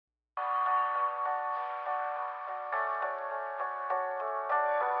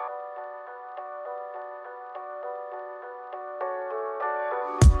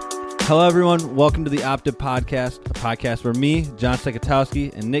Hello, everyone. Welcome to the Optive Podcast, a podcast where me, John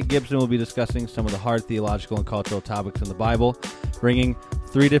Sekatowski, and Nick Gibson will be discussing some of the hard theological and cultural topics in the Bible, bringing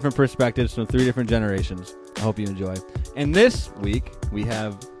three different perspectives from three different generations. I hope you enjoy. And this week, we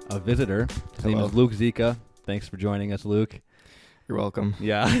have a visitor. His name is Luke Zika. Thanks for joining us, Luke. You're welcome.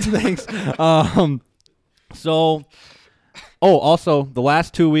 Yeah, thanks. Also, the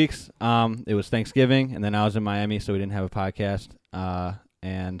last 2 weeks, it was Thanksgiving, and then I was in Miami, so we didn't have a podcast.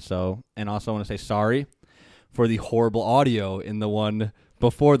 And also I want to say sorry for the horrible audio in the one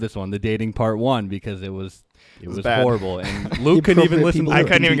before this one, the dating part 1, because it was horrible. And Luke couldn't even listen. I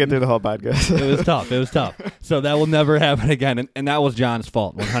couldn't even get through the whole podcast. It was tough. So that will never happen again. And that was John's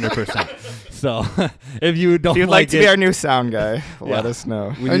fault, 100%. So if you don't, if you'd like to be our new sound guy, let us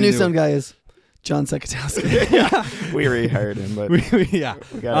know. Our new sound guy is John Sekatowski. Yeah. We rehired him, but we got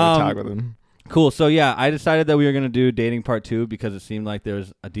to talk with him. Cool. So, yeah, I decided that we were going to do dating part 2 because it seemed like there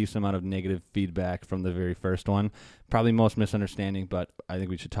was a decent amount of negative feedback from the very first one. Probably most misunderstanding, but I think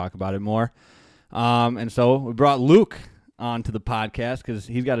we should talk about it more. And so we brought Luke onto the podcast because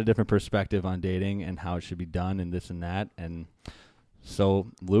he's got a different perspective on dating and how it should be done and this and that. And so,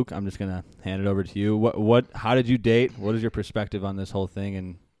 Luke, I'm just going to hand it over to you. How did you date? What is your perspective on this whole thing?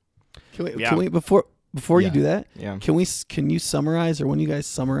 And can we before you do that, yeah. Can you summarize, or when you guys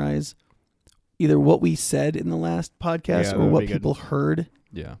summarize either what we said in the last podcast or what people heard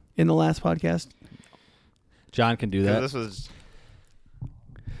in the last podcast? John can do that. This was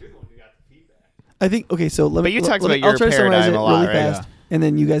I think, okay, so But you talked about your paradigm a lot, really fast, and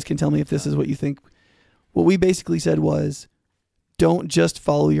then you guys can tell me if this is what you think. What we basically said was, don't just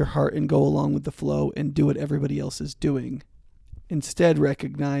follow your heart and go along with the flow and do what everybody else is doing. Instead,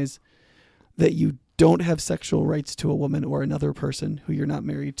 recognize that you don't have sexual rights to a woman or another person who you're not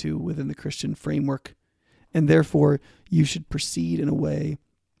married to within the Christian framework. And therefore, you should proceed in a way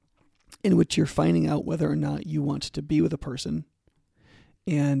in which you're finding out whether or not you want to be with a person.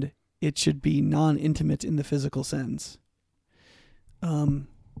 And it should be non-intimate in the physical sense. And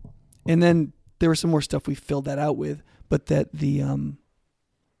then there was some more stuff we filled that out with, but that the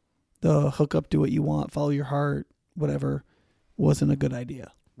hook up, do what you want, follow your heart, whatever, wasn't a good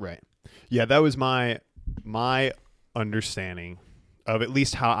idea. Right. Yeah, that was my understanding of at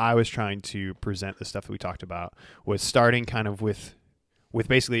least how I was trying to present the stuff that we talked about, was starting kind of with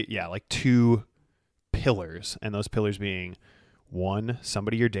basically, like 2 pillars, and those pillars being 1,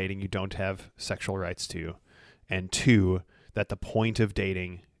 somebody you're dating you don't have sexual rights to, and 2, that the point of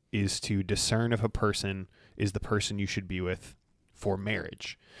dating is to discern if a person is the person you should be with for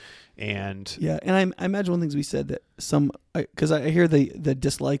marriage. And I imagine one of the things we said that because I hear the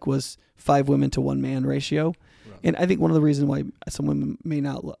dislike was 5 women to 1 man ratio. Right. And I think one of the reasons why some women may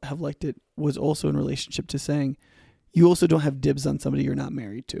not have liked it was also in relationship to saying you also don't have dibs on somebody you're not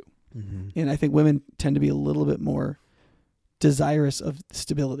married to. Mm-hmm. And I think women tend to be a little bit more desirous of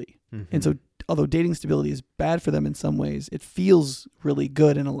stability. Mm-hmm. And so although dating stability is bad for them in some ways, it feels really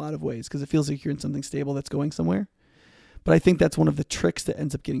good in a lot of ways because it feels like you're in something stable that's going somewhere. But I think that's one of the tricks that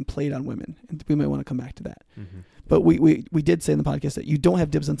ends up getting played on women, and we might want to come back to that. Mm-hmm. But we did say in the podcast that you don't have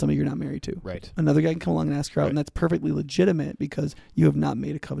dibs on somebody you're not married to. Right. Another guy can come along and ask her out, and that's perfectly legitimate because you have not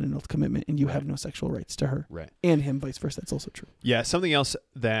made a covenantal commitment, and you have no sexual rights to her. Right. And him, vice versa. That's also true. Yeah, something else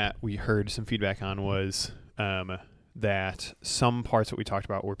that we heard some feedback on was that some parts that we talked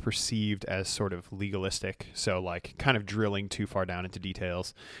about were perceived as sort of legalistic, so like kind of drilling too far down into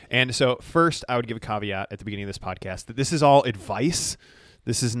details. And so first, I would give a caveat at the beginning of this podcast that this is all advice.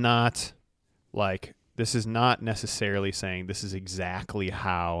 This is not necessarily saying this is exactly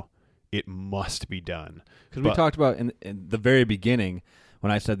how it must be done. Because we talked about in the very beginning when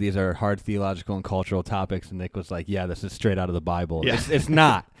I said these are hard theological and cultural topics, and Nick was like, yeah, this is straight out of the Bible. Yeah. It's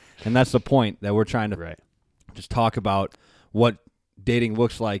not. And that's the point that we're trying to just talk about what dating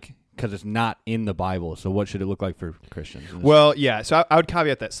looks like, because it's not in the Bible. So what should it look like for Christians? Well, yeah. So I would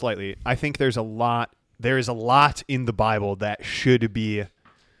caveat that slightly. I think there is a lot in the Bible that should be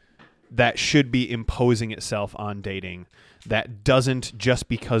imposing itself on dating, that doesn't just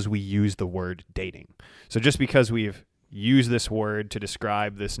because we use the word dating. So just because we've used this word to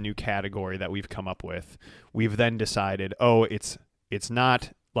describe this new category that we've come up with, we've then decided, it's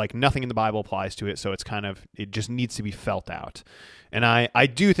not, like, nothing in the Bible applies to it, so it just needs to be felt out. And I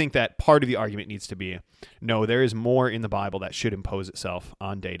do think that part of the argument needs to be, no, there is more in the Bible that should impose itself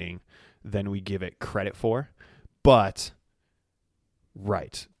on dating than we give it credit for. But,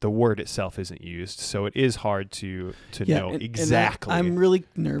 the word itself isn't used, so it is hard to know exactly. And I'm really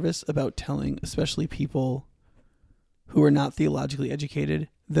nervous about telling, especially people who are not theologically educated,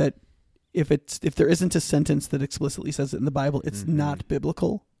 that if there isn't a sentence that explicitly says it in the Bible, it's not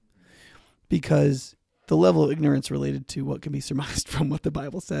biblical. because the level of ignorance related to what can be surmised from what the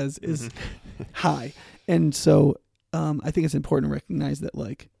Bible says is high. And so I think it's important to recognize that,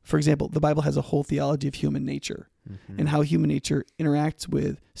 like, for example, the Bible has a whole theology of human nature and how human nature interacts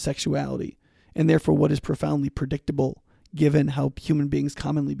with sexuality, and therefore what is profoundly predictable given how human beings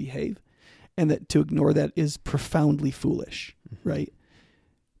commonly behave, and that to ignore that is profoundly foolish, right?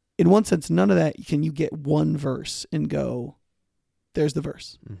 In one sense, none of that can you get one verse and go, there's the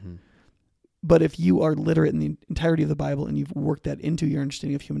verse. But if you are literate in the entirety of the Bible and you've worked that into your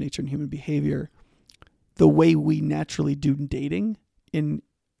understanding of human nature and human behavior, the way we naturally do dating in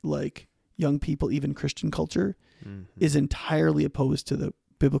like young people, even Christian culture, is entirely opposed to the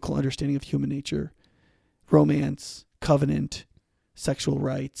biblical understanding of human nature, romance, covenant, sexual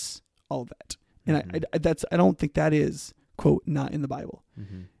rights, all of that. And I don't think that is, quote, not in the Bible.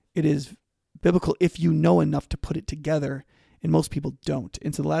 It is biblical if you know enough to put it together, and most people don't.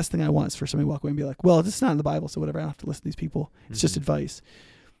 And so the last thing I want is for somebody to walk away and be like, well, this is not in the Bible, so whatever, I don't have to listen to these people. It's just advice.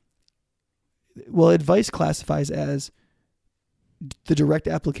 Well, advice classifies as the direct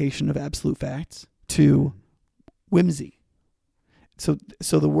application of absolute facts to whimsy. So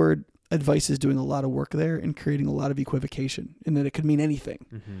the word advice is doing a lot of work there and creating a lot of equivocation, and that it could mean anything.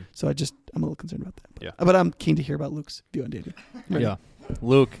 So I'm a little concerned about that. But I'm keen to hear about Luke's view on dating. Right? Yeah.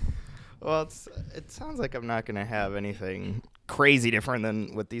 Luke. Well, it sounds like I'm not going to have anything crazy different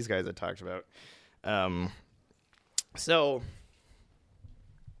than what these guys had talked about. So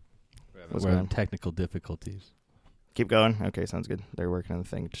we're having technical difficulties. Keep going. Okay, sounds good. They're working on the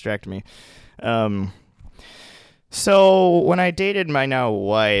thing. Distract me. So when I dated my now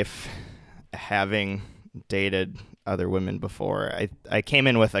wife, having dated other women before, I came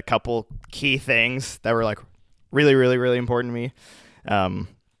in with a couple key things that were like really, really, really important to me.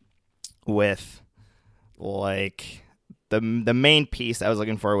 With like the main piece I was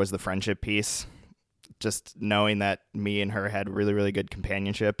looking for was the friendship piece. Just knowing that me and her had really, really good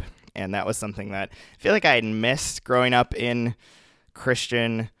companionship. And that was something that I feel like I had missed growing up in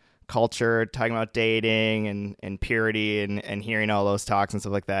Christian culture, talking about dating and purity and hearing all those talks and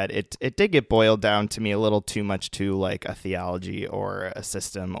stuff like that. It did get boiled down to me a little too much to like a theology or a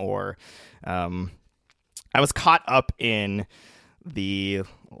system, or I was caught up in the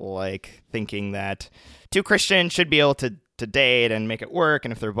like thinking that two Christians should be able to date and make it work,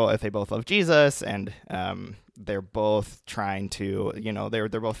 and if they both love Jesus and they're both trying to, you know, they're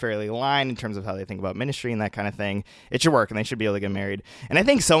both fairly aligned in terms of how they think about ministry and that kind of thing, it should work and they should be able to get married. And I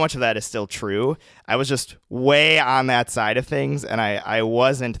think so much of that is still true. I was just way on that side of things, and I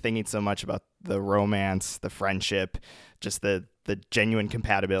wasn't thinking so much about the romance, the friendship, just the genuine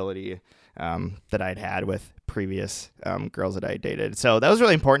compatibility that I'd had with previous girls that I dated. So that was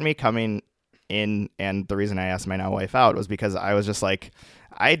really important to me coming in, and the reason I asked my now wife out was because I was just like,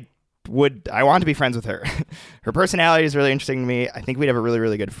 I want to be friends with her. Her personality is really interesting to me. I think we'd have a really,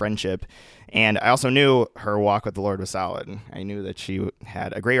 really good friendship. And I also knew her walk with the Lord was solid. I knew that she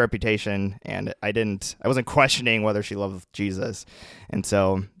had a great reputation, and I wasn't questioning whether she loved Jesus. And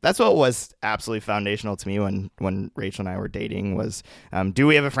so that's what was absolutely foundational to me when Rachel and I were dating was, do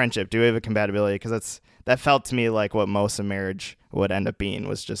we have a friendship? Do we have a compatibility? Because that felt to me like what most of marriage would end up being,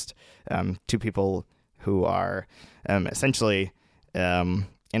 was just two people who are essentially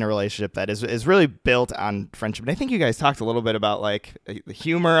in a relationship that is really built on friendship. And I think you guys talked a little bit about like the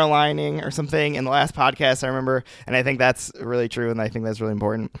humor aligning or something in the last podcast, I remember. And I think that's really true, and I think that's really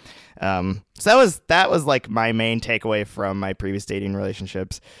important. So that was like my main takeaway from my previous dating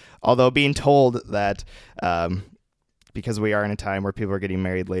relationships. Although being told that because we are in a time where people are getting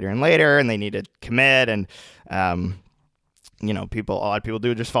married later and later, and they need to commit, and you know, a lot of people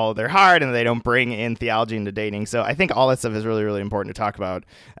do just follow their heart, and they don't bring in theology into dating. So I think all that stuff is really, really important to talk about.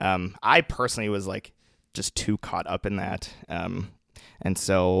 I personally was like just too caught up in that. And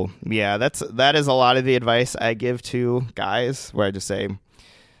so, yeah, that is a lot of the advice I give to guys, where I just say,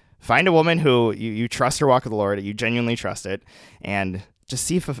 find a woman who you trust her walk with the Lord, you genuinely trust it, and just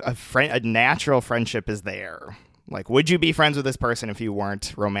see if a natural friendship is there. Like, would you be friends with this person if you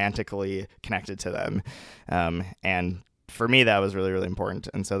weren't romantically connected to them? And for me, that was really, really important.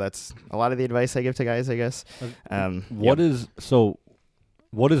 And so that's a lot of the advice I give to guys, I guess. What is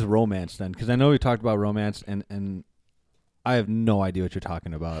romance then? Because I know we talked about romance, and I have no idea what you're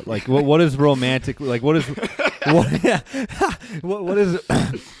talking about. Like, what is romantic? Like, what is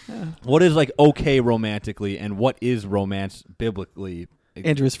what is like okay romantically, and what is romance biblically?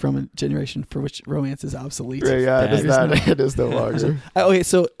 Andrew is from a generation for which romance is obsolete. Yeah, it is no longer. Okay,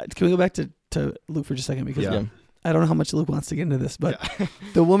 so can we go back to Luke for just a second? Because I don't know how much Luke wants to get into this, but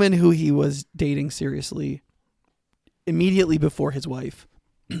the woman who he was dating seriously immediately before his wife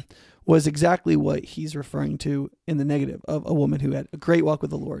was exactly what he's referring to in the negative of a woman who had a great walk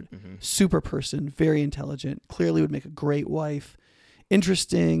with the Lord, super person, very intelligent, clearly would make a great wife,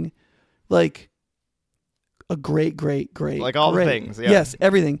 interesting, like a great, like all the things. Yeah. Yes,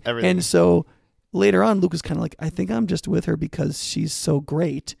 everything. Everything. And so later on, Luke was kind of like, I think I'm just with her because she's so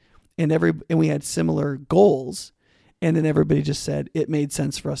great, and we had similar goals, and then everybody just said it made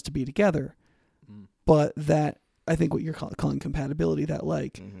sense for us to be together. But that, I think what you're calling compatibility, that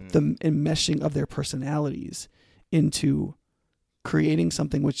like the enmeshing of their personalities into creating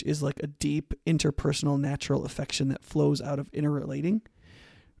something which is like a deep interpersonal natural affection that flows out of interrelating,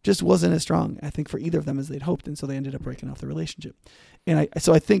 just wasn't as strong, I think, for either of them as they'd hoped. And so they ended up breaking off the relationship. And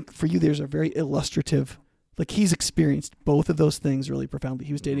so I think for you, there's a very illustrative, like he's experienced both of those things really profoundly.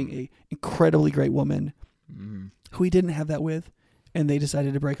 He was dating a incredibly great woman who he didn't have that with, and they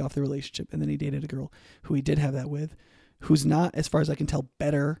decided to break off the relationship. And then he dated a girl who he did have that with, who's not, as far as I can tell,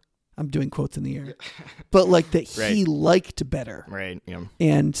 better. I'm doing quotes in the air, but like that he liked better. Right. Yeah.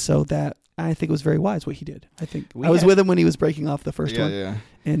 And so that, I think, was very wise what he did. I think I was with him when he was breaking off the first one. Yeah.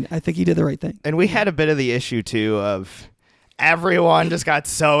 And I think he did the right thing. And we had a bit of the issue too of everyone just got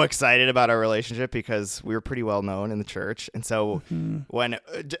so excited about our relationship because we were pretty well known in the church. And so when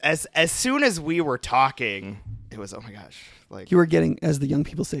as soon as we were talking, it was, oh my gosh, like You were getting, as the young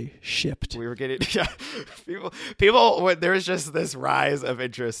people say, shipped. we were getting people there was just this rise of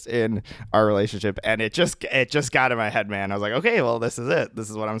interest in our relationship, and it just got in my head, man. I was like, okay, well, this is it. This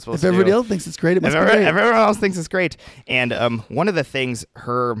is what I'm supposed If to do. everybody else thinks it's great, it must be great. Everyone else thinks it's great. And one of the things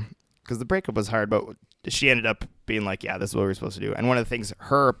because the breakup was hard, but she ended up being like, yeah, this is what we're supposed to do. And one of the things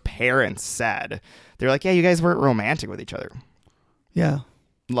her parents said, they're like, yeah, you guys weren't romantic with each other. Yeah.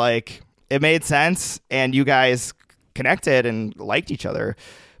 Like, it made sense, and you guys connected and liked each other,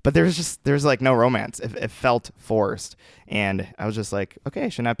 but there's like no romance. It felt forced, and I was just like, okay, I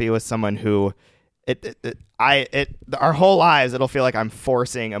should not be with someone who our whole lives it'll feel like I'm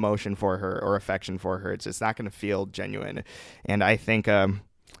forcing emotion for her or affection for her. It's just not going to feel genuine. And I think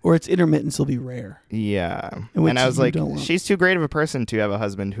or its intermittence will be rare. yeah. Which And I was you like, don't want. she's too great of a person to have a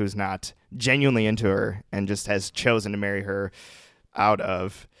husband who's not genuinely into her and just has chosen to marry her out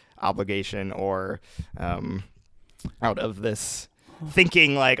of obligation or out of this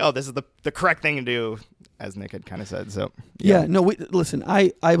thinking like, oh, this is the correct thing to do, as Nick had kind of said. So Yeah. No, listen,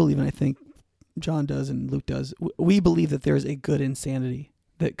 I believe, and I think John does and Luke does, we believe that there's a good insanity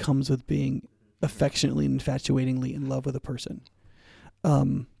that comes with being affectionately and infatuatingly in love with a person.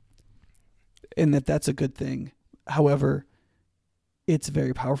 And that's a good thing. However, it's a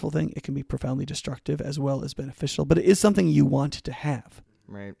very powerful thing. It can be profoundly destructive as well as beneficial, but it is something you want to have.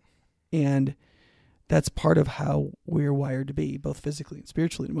 right. And that's part of how we're wired to be, both physically and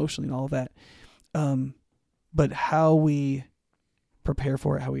spiritually and emotionally and all of that. But how we prepare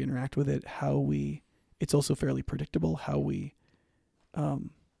for it, how we interact with it, it's also fairly predictable, how we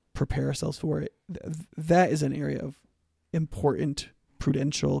prepare ourselves for it. That is an area of important,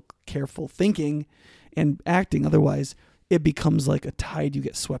 prudential, careful thinking and acting. Otherwise, it becomes like a tide you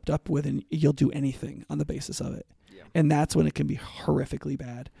get swept up with, and you'll do anything on the basis of it. Yeah. And that's when it can be horrifically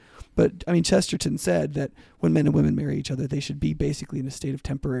bad. But, I mean, Chesterton said that when men and women marry each other, they should be basically in a state of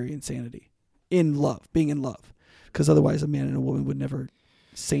temporary insanity, being in love. Because otherwise a man and a woman would never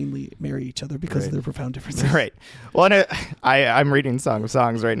sanely marry each other because of their profound differences. Right. Well, and I'm reading Song of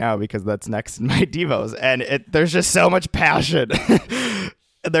Songs right now because that's next in my Devos, and there's just so much passion.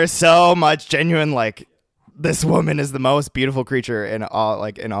 There's so much genuine, like, this woman is the most beautiful creature in all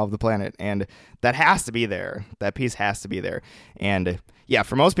of the planet, and that has to be there. That piece has to be there. And yeah,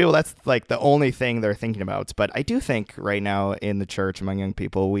 for most people, that's like the only thing they're thinking about. But I do think right now in the church among young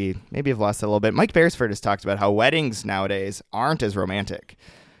people, we maybe have lost it a little bit. Mike Beresford has talked about how weddings nowadays aren't as romantic.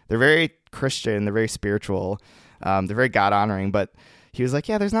 They're very Christian. They're very spiritual. They're very God honoring. But he was like,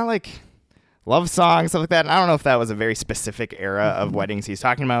 yeah, there's not like love songs, stuff like that. And I don't know if that was a very specific era of weddings he's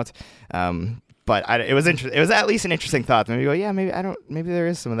talking about. But it was interesting. It was at least an interesting thought. Maybe go, yeah, maybe there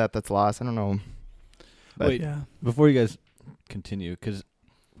is some of that's lost. I don't know. But Wait, before you guys continue, because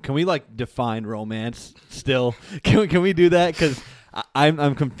can we like define romance still? Can we do that? Because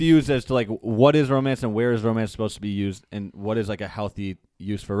I'm confused as to like what is romance and where is romance supposed to be used, and what is like a healthy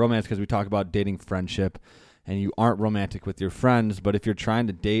use for romance? Because we talk about dating friendship, and you aren't romantic with your friends, but if you're trying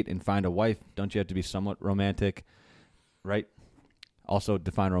to date and find a wife, don't you have to be somewhat romantic, right? Also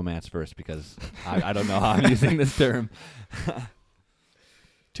define romance first, because I don't know how I'm using this term. Do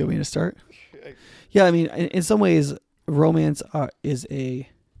you want me to start? Yeah, I mean, in some ways, romance is a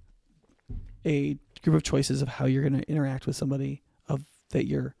group of choices of how you're going to interact with somebody that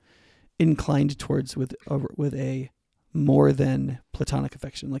you're inclined towards with a more than platonic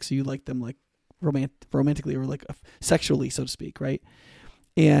affection. Like, so you like them like romantically or like sexually, so to speak, right?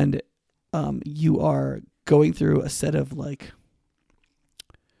 And you are going through a set of like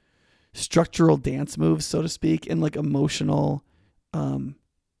structural dance moves, so to speak, and like emotional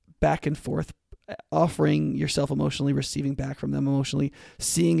back and forth, offering yourself emotionally, receiving back from them emotionally,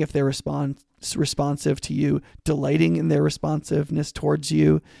 seeing if they're responsive to you, delighting in their responsiveness towards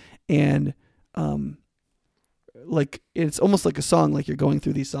you, and like it's almost like a song, like you're going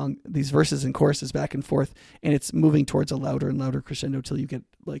through these verses and choruses back and forth, and it's moving towards a louder and louder crescendo till you get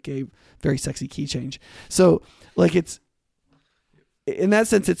like a very sexy key change. So like it's, in that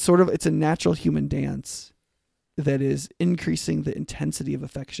sense, it's a natural human dance that is increasing the intensity of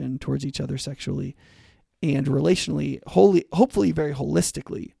affection towards each other sexually and relationally, hopefully very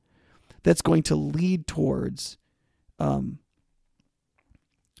holistically. That's going to lead towards,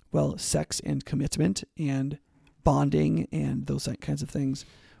 sex and commitment and bonding and those kinds of things,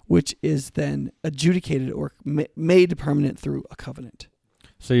 which is then adjudicated or made permanent through a covenant.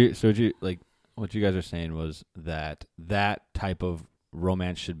 So what you guys are saying was that type of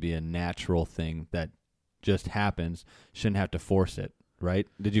romance should be a natural thing that just happens, shouldn't have to force it, right?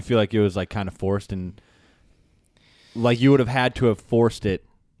 Did you feel like it was like kind of forced, and like you would have had to have forced it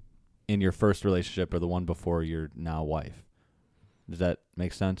in your first relationship or the one before your now wife? Does that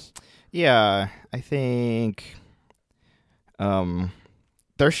make sense? Yeah, I think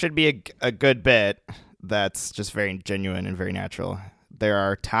there should be a good bit that's just very genuine and very natural. There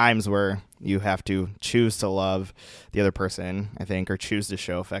are times where you have to choose to love the other person, I think, or choose to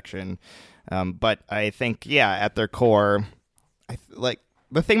show affection. But I think, yeah, at their core, like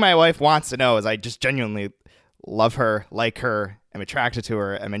the thing my wife wants to know is I just genuinely love her, like her, I'm attracted to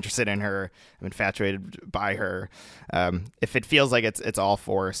her, I'm interested in her, I'm infatuated by her. If it feels like it's all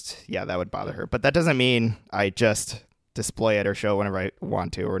forced, yeah, that would bother her. But that doesn't mean I just display it or show whenever I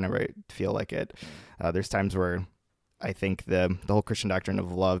want to or whenever I feel like it. There's times where I think the whole Christian doctrine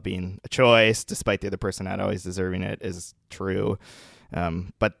of love being a choice, despite the other person not always deserving it, is true.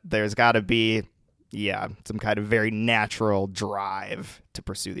 But there's got to be, some kind of very natural drive to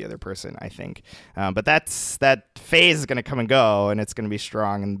pursue the other person, I think. But that phase is going to come and go, and it's going to be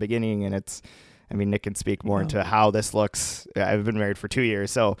strong in the beginning. And Nick can speak more into how this looks. I've been married for 2 years.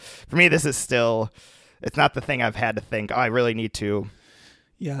 So for me, this is still, it's not the thing I've had to think, I really need to.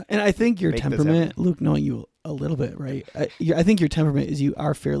 Yeah. And I think your temperament, Luke, knowing you a little bit, right? I think your temperament is you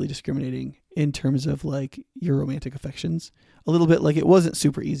are fairly discriminating in terms of like your romantic affections. A little bit like it wasn't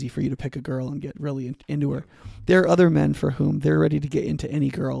super easy for you to pick a girl and get really into her. There are other men for whom they're ready to get into any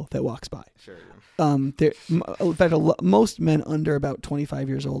girl that walks by. Sure. In fact, most men under about 25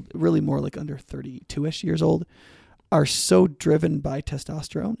 years old, really more like under 32-ish years old, are so driven by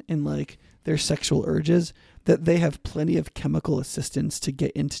testosterone and like their sexual urges that they have plenty of chemical assistance to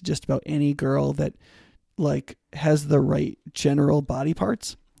get into just about any girl that like has the right general body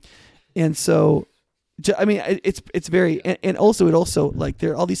parts. And so, I mean, it's very, and also it also like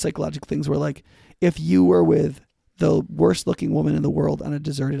there are all these psychological things where like if you were with the worst looking woman in the world on a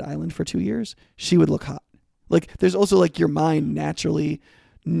deserted island for 2 years, she would look hot. Like there's also like your mind naturally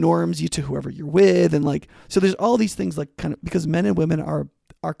norms you to whoever you're with. And like, so there's all these things like kind of, because men and women are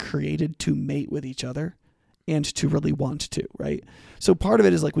created to mate with each other and to really want to, right? So part of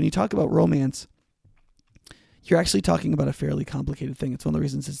it is like when you talk about romance, you're actually talking about a fairly complicated thing. It's one of the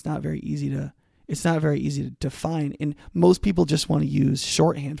reasons it's not very easy to define. And most people just want to use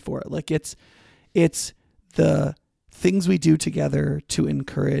shorthand for it. Like it's the things we do together to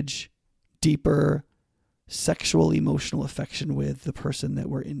encourage deeper sexual emotional affection with the person that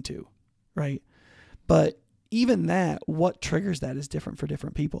we're into, right? But even that, what triggers that is different for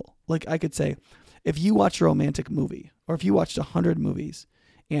different people. Like I could say, if you watch a romantic movie or if you watched 100 movies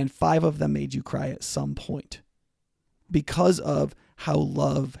and 5 of them made you cry at some point because of how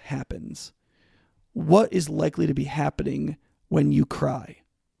love happens, what is likely to be happening when you cry?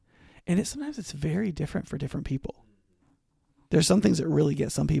 And sometimes it's very different for different people. There's some things that really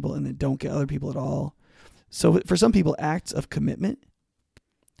get some people and that don't get other people at all. So for some people, acts of commitment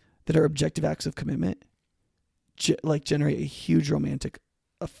that are objective acts of commitment generate a huge romantic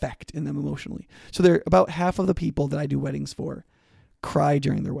effect in them emotionally. So they're about half of the people that I do weddings for cry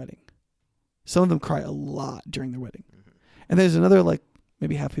during their wedding. Some of them cry a lot during their wedding. And there's another like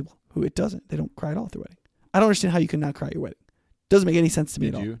maybe half people who it doesn't. They don't cry at all at their wedding. I don't understand how you can not cry at your wedding. Doesn't make any sense to me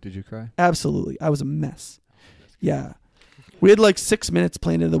at all. Did you cry? Absolutely. I was a mess. Yeah. We had like 6 minutes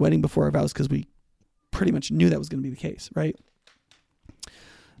planned into the wedding before our vows because we pretty much knew that was going to be the case, right?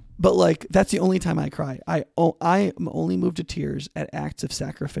 But like, that's the only time I cry. I am only moved to tears at acts of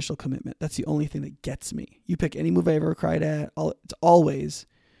sacrificial commitment. That's the only thing that gets me. You pick any movie I ever cried at, it's always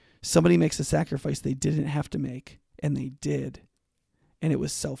somebody makes a sacrifice they didn't have to make, and they did. And it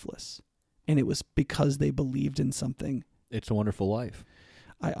was selfless. And it was because they believed in something. It's a Wonderful Life.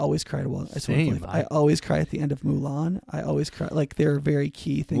 I always cry Same. I always cry at the end of Mulan. I always cry. Like, there are very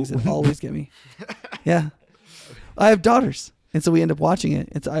key things that always get me. Yeah. I have daughters. And so we end up watching it.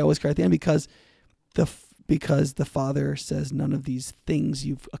 And so I always cry at the end because the father says none of these things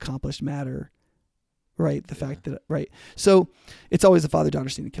you've accomplished matter. Right. The fact that, right. So it's always the father-daughter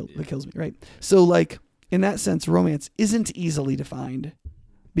scene that kills me. Right. So like, in that sense, romance isn't easily defined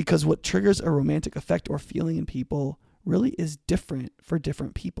because what triggers a romantic effect or feeling in people really is different for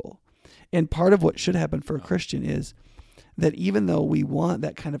different people. And part of what should happen for a Christian is that even though we want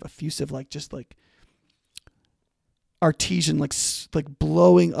that kind of effusive, like just like artesian, like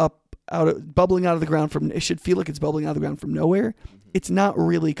blowing up bubbling out of the ground from, it should feel like it's bubbling out of the ground from nowhere. It's not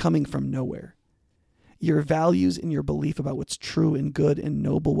really coming from nowhere. Your values and your belief about what's true and good and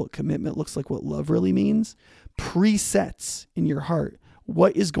noble, what commitment looks like, what love really means, presets in your heart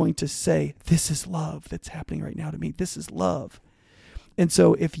what is going to say, this is love that's happening right now to me. This is love. And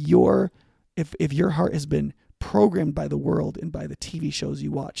so if your heart has been programmed by the world and by the TV shows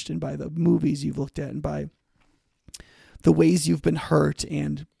you watched and by the movies you've looked at and by the ways you've been hurt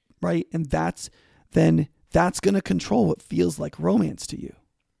and right, and that's going to control what feels like romance to you.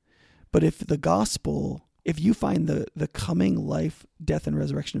 But if the gospel, if you find the coming life, death, and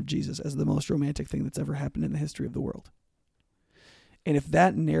resurrection of Jesus as the most romantic thing that's ever happened in the history of the world, and if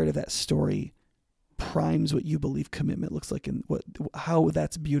that narrative, that story primes what you believe commitment looks like and how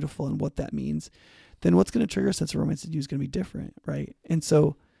that's beautiful and what that means, then what's going to trigger a sense of romance in you is going to be different, right? And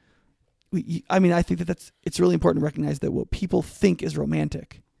so, I think it's really important to recognize that what people think is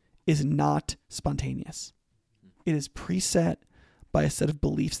romantic is not spontaneous. It is preset by a set of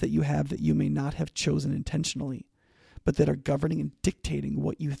beliefs that you have that you may not have chosen intentionally, but that are governing and dictating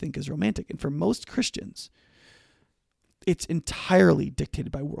what you think is romantic. And for most Christians, it's entirely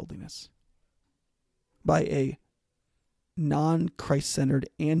dictated by worldliness, by a non-Christ-centered,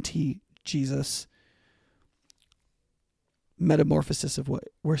 anti-Jesus metamorphosis of what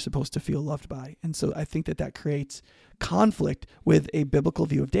we're supposed to feel loved by. And so I think that creates conflict with a biblical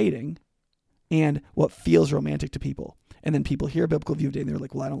view of dating and what feels romantic to people. And then people hear a biblical view of dating, they're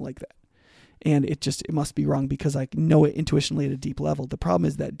like, well, I don't like that. And it must be wrong because I know it intuitionally at a deep level. The problem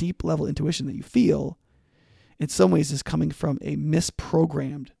is that deep level intuition that you feel in some ways is coming from a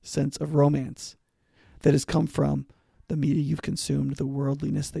misprogrammed sense of romance that has come from the media you've consumed, the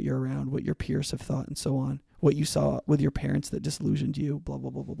worldliness that you're around, what your peers have thought and so on, what you saw with your parents that disillusioned you, blah,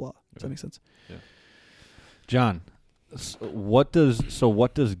 blah, blah, blah, blah. Does that make sense? Yeah. John, what does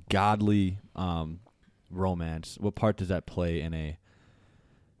godly romance, what part does that play in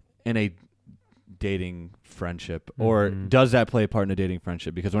a dating friendship, or does that play a part in a dating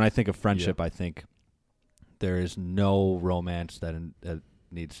friendship? Because when I think of friendship, I think there is no romance that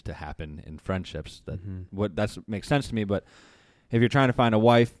needs to happen in friendships. That makes sense to me. But if you're trying to find a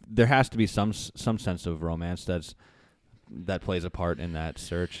wife, there has to be some sense of romance that plays a part in that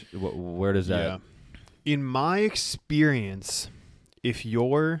search. Where does that? Yeah. In my experience, if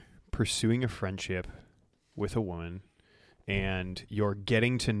you're pursuing a friendship with a woman and you're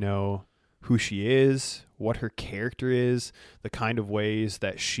getting to know who she is, what her character is, the kind of ways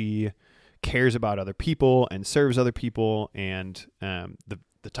that she cares about other people and serves other people, and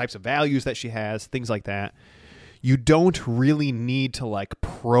the types of values that she has, things like that, you don't really need to like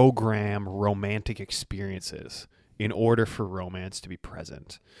program romantic experiences in order for romance to be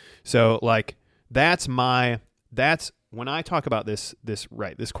present. So like that's when I talk about this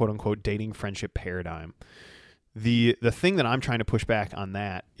quote unquote dating friendship paradigm, the thing that I'm trying to push back on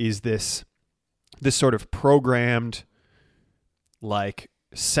that is this sort of programmed, like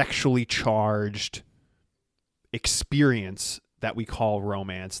sexually charged experience that we call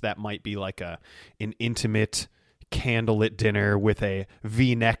romance that might be like an intimate candlelit dinner with a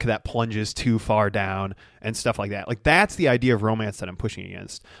V-neck that plunges too far down and stuff like that. Like that's the idea of romance that I'm pushing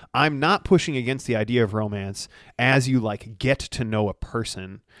against. I'm not pushing against the idea of romance as you like get to know a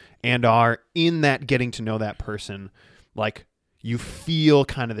person and are in that getting to know that person, like you feel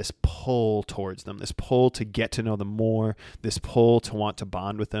kind of this pull towards them, this pull to get to know them more, this pull to want to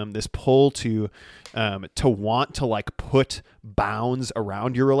bond with them, this pull to want to like put bounds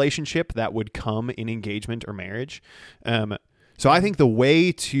around your relationship that would come in engagement or marriage. So I think the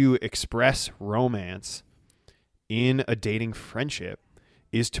way to express romance in a dating friendship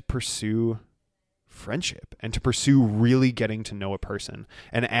is to pursue friendship and to pursue really getting to know a person.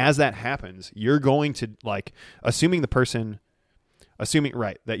 And as that happens, you're going to like assuming that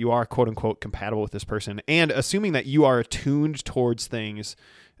you are quote unquote compatible with this person, and assuming that you are attuned towards things,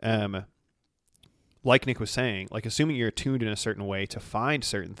 like Nick was saying, like assuming you're attuned in a certain way to find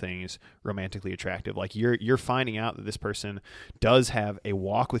certain things romantically attractive. Like you're finding out that this person does have a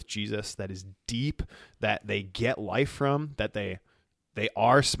walk with Jesus that is deep, that they get life from, that they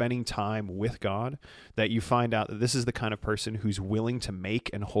are spending time with God, that you find out that this is the kind of person who's willing to make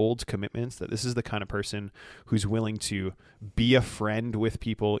and hold commitments, that this is the kind of person who's willing to be a friend with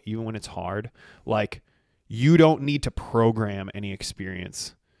people even when it's hard. Like, you don't need to program any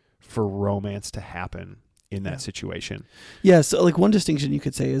experience for romance to happen in that situation. Yeah, so like one distinction you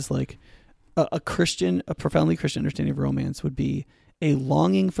could say is like a profoundly Christian understanding of romance would be a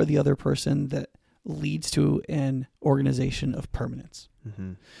longing for the other person that leads to an organization of permanence.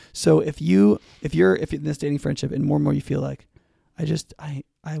 Mm-hmm. So if you're in this dating friendship and more you feel like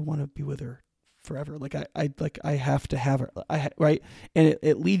I want to be with her forever, like I have to have her, right, and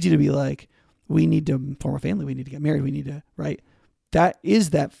it leads you to be like, we need to form a family, we need to get married, we need to, right, that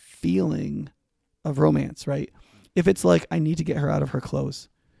is that feeling of romance, right? If it's like, I need to get her out of her clothes,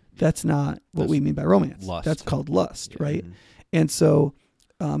 that's not what we mean by romance. Lust. That's called lust, right? Mm-hmm. And so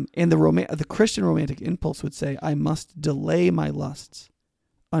and the Christian romantic impulse would say, I must delay my lusts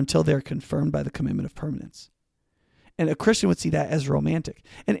until they're confirmed by the commitment of permanence. And a Christian would see that as romantic.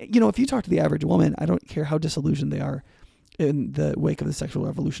 And, if you talk to the average woman, I don't care how disillusioned they are in the wake of the sexual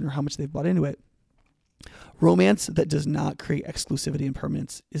revolution or how much they've bought into it, romance that does not create exclusivity and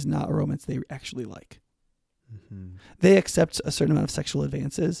permanence is not a romance they actually like. Mm-hmm. They accept a certain amount of sexual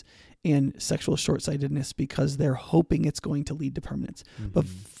advances and sexual short-sightedness because they're hoping it's going to lead to permanence. Mm-hmm. But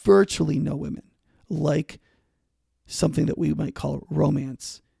virtually no women like something that we might call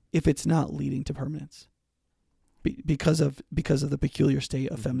romance if it's not leading to permanence, because of the peculiar state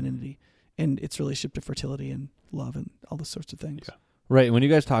of femininity and its relationship to fertility and love and all those sorts of things. Yeah. Right. When you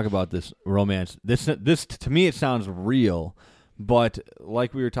guys talk about this romance, this to me it sounds real, but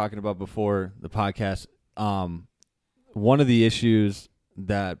like we were talking about before the podcast, one of the issues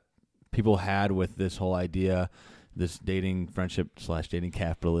that people had with this whole idea, this dating friendship / dating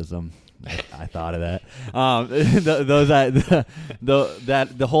capitalism, I thought of that.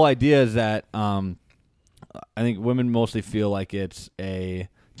 The whole idea is that I think women mostly feel like it's a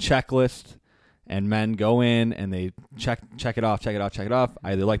checklist. And men go in and they check it off.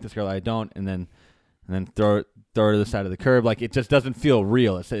 I either like this girl or I don't, and then throw it to the side of the curb. Like, it just doesn't feel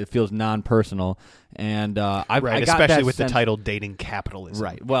real. It feels non-personal. And I got especially that with sense, the title "Dating Capitalism."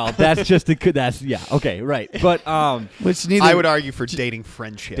 Right. Well, that's just okay. Right. But Which neither I would argue for dating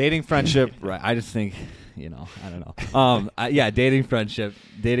friendship. dating friendship. Right. I just think I don't know. Dating friendship.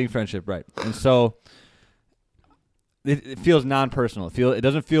 Right. And so. It feels non-personal. It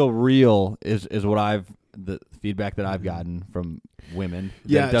doesn't feel real. Is what the feedback that I've gotten from women.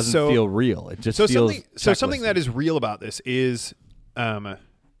 Yeah, it doesn't feel real. It just feels something that is real about this is,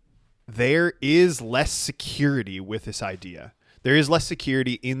 there is less security with this idea. There is less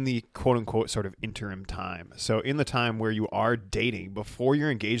security in the quote unquote sort of interim time. So in the time where you are dating before you're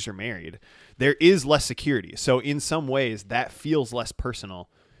engaged or married, there is less security. So in some ways, that feels less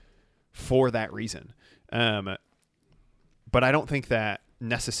personal for that reason. But I don't think that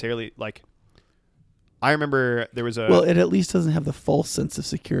necessarily, like, I remember there was well, it at least doesn't have the false sense of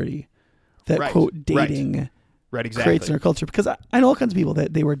security that quote dating exactly. creates in our culture. Because I know all kinds of people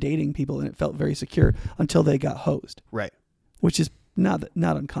that they were dating people and it felt very secure until they got hosed. Right. Which is not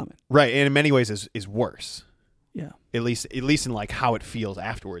uncommon. Right, and in many ways is worse. Yeah. At least in like how it feels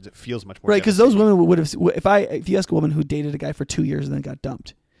afterwards, it feels much more. Right, because those women would have. If you ask a woman who dated a guy for 2 years and then got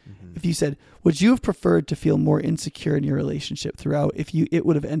dumped, if you said, would you have preferred to feel more insecure in your relationship throughout if it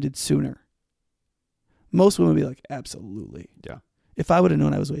would have ended sooner? Most women would be like, absolutely. Yeah. If I would have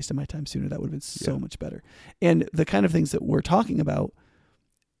known I was wasting my time sooner, that would have been so much better. And the kind of things that we're talking about,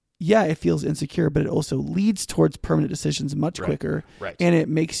 yeah, it feels insecure, but it also leads towards permanent decisions much quicker. Right. And it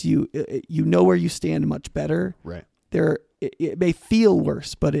makes you know where you stand much better. Right. It may feel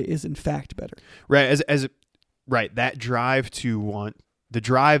worse, but it is in fact better. Right. Right. That drive the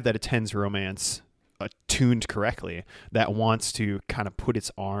drive that attends romance, tuned correctly, that wants to kind of put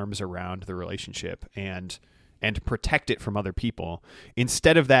its arms around the relationship and protect it from other people,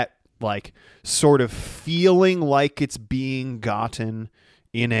 instead of that, like, sort of feeling like it's being gotten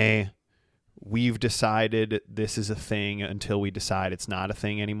in we've decided this is a thing until we decide it's not a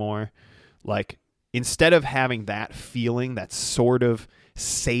thing anymore. Like, instead of having that feeling, that sort of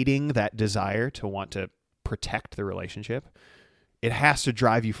sating that desire to want to protect the relationship, it has to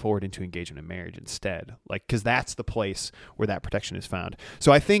drive you forward into engagement in marriage instead. Like, because that's the place where that protection is found.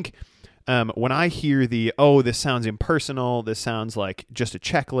 So I think when I hear this sounds impersonal, this sounds like just a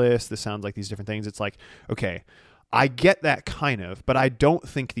checklist, this sounds like these different things, it's like, okay, I get that kind of, but I don't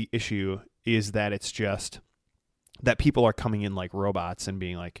think the issue is that it's just that people are coming in like robots and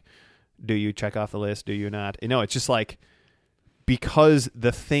being like, do you check off the list? Do you not? No, it's just like, because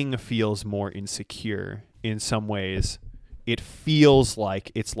the thing feels more insecure in some ways, it feels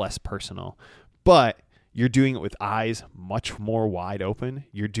like it's less personal. But you're doing it with eyes much more wide open.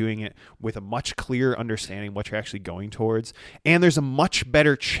 You're doing it with a much clearer understanding what you're actually going towards. And there's a much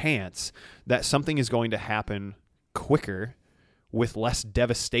better chance that something is going to happen quicker with less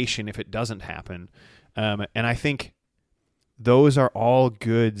devastation if it doesn't happen. And I think those are all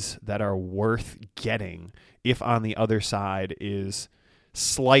goods that are worth getting if on the other side is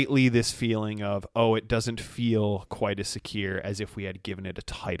slightly this feeling of, oh, it doesn't feel quite as secure as if we had given it a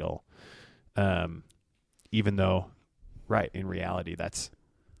title. Even though, right, in reality, that's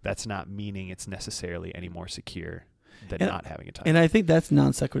not meaning it's necessarily any more secure than not having a title. And I think that's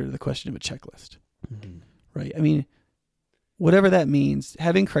non sequitur to the question of a checklist, right? I mean, whatever that means,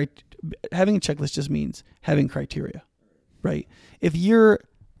 having a checklist just means having criteria, right? If you're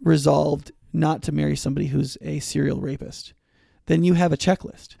resolved not to marry somebody who's a serial rapist, then you have a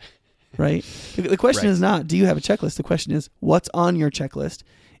checklist, right? The question is not, do you have a checklist? The question is, what's on your checklist?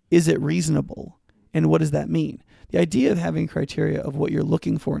 Is it reasonable? And what does that mean? The idea of having criteria of what you're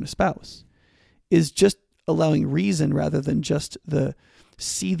looking for in a spouse is just allowing reason rather than just the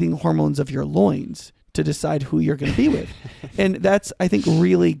seething hormones of your loins to decide who you're going to be with. And that's, I think,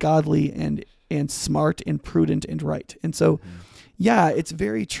 really godly and smart and prudent and right. And so, yeah, it's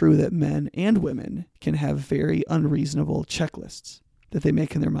very true that men and women can have very unreasonable checklists that they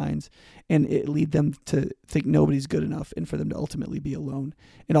make in their minds, and it lead them to think nobody's good enough and for them to ultimately be alone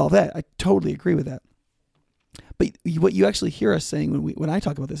and all that. I totally agree with that. But what you actually hear us saying when I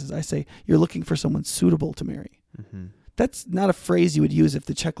talk about this is I say, you're looking for someone suitable to marry. Mm-hmm. That's not a phrase you would use if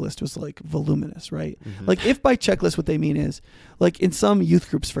the checklist was like voluminous, right? Mm-hmm. Like if by checklist what they mean is like in some youth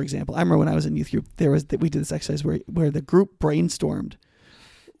groups, for example, I remember when I was in youth group, we did this exercise where the group brainstormed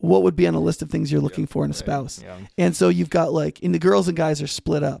what would be on a list of things you're looking for in a spouse. Yeah. And so you've got and the girls and guys are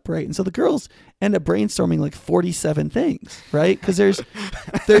split up, right? And so the girls end up brainstorming like 47 things, right? Because there's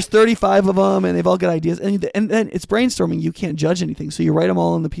 35 of them and they've all got ideas. And then it's brainstorming. You can't judge anything. So you write them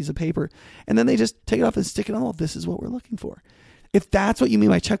all on the piece of paper and then they just take it off and stick it on. This is what we're looking for. If that's what you mean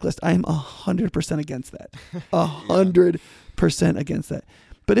by checklist, I'm 100% against that. 100% against that.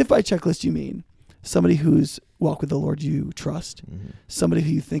 But if by checklist you mean somebody who's walk with the Lord you trust, somebody who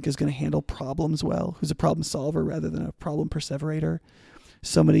you think is going to handle problems well, who's a problem solver rather than a problem perseverator,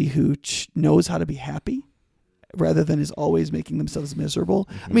 somebody who knows how to be happy rather than is always making themselves miserable.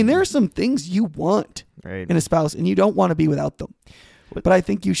 I mean, there are some things you want in a spouse and you don't want to be without them. But I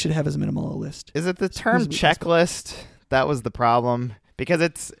think you should have as minimal a list. Is it the term checklist that was the problem? Because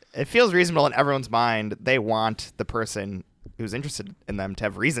it feels reasonable in everyone's mind. They want the person who's interested in them to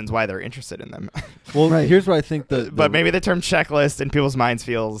have reasons why they're interested in them. Well, here's what I think but maybe the term checklist in people's minds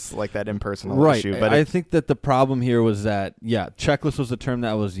feels like that impersonal issue. But I think that the problem here was that, checklist was the term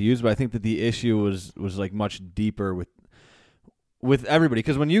that was used, but I think that the issue was like much deeper with everybody.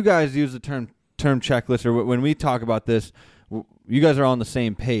 Because when you guys use the term checklist, or when we talk about this, you guys are on the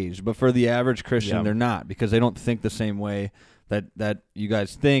same page. But for the average Christian, they're not, because they don't think the same way that you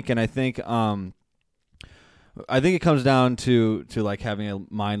guys think. And I think it comes down to like having a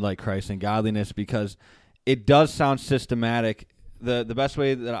mind like Christ and godliness, because it does sound systematic. The best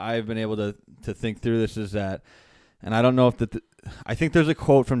way that I've been able to think through this is that, and I don't know if I think there's a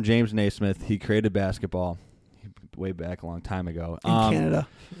quote from James Naismith. He created basketball way back a long time ago. In Canada.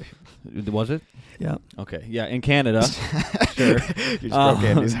 Was it? Yeah. Okay. Yeah, in Canada. Sure. You just broke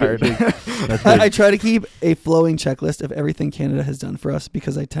Andy's heart. I try to keep a flowing checklist of everything Canada has done for us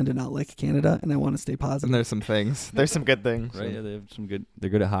because I tend to not like Canada and I want to stay positive. And there's some things. There's some good things. Right. Yeah, they have some good. They're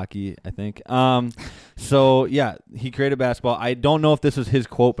good at hockey, I think. So yeah, he created basketball. I don't know if this is his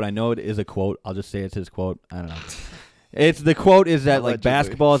quote, but I know it is a quote. I'll just say it's his quote. I don't know. The quote is that like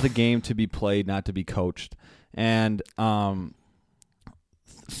basketball is a game to be played, not to be coached. And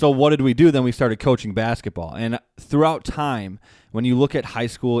so what did we do? Then we started coaching basketball. And throughout time, when you look at high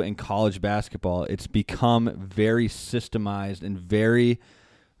school and college basketball, it's become very systemized and very,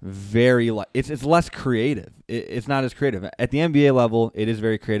 very it's less creative. It's not as creative. At the NBA level, it is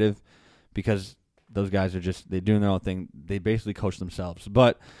very creative because those guys are just they're doing their own thing. They basically coach themselves.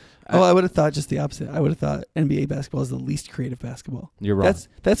 But I would have thought just the opposite. I would have thought NBA basketball is the least creative basketball. You're wrong.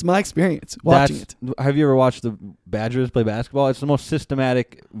 That's my experience watching it. Have you ever watched the Badgers play basketball? It's the most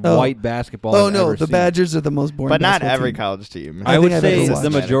systematic white basketball. I've ever the seen. Badgers are the most boring. But not basketball every team. college team. I would I've say ever watched. the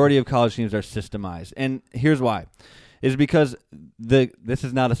majority of college teams are systemized, and here's why: is because this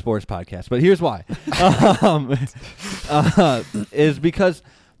is not a sports podcast, but here's why: is because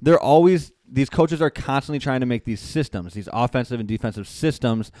they're always these coaches are constantly trying to make these systems, these offensive and defensive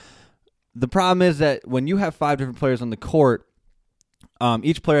systems. The problem is that when you have 5 different players on the court,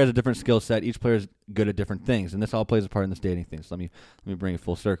 each player has a different skill set. Each player is good at different things, and this all plays a part in this dating thing. So let me bring it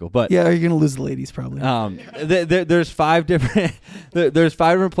full circle. But Yeah, you're gonna lose the ladies probably. there's 5 different there's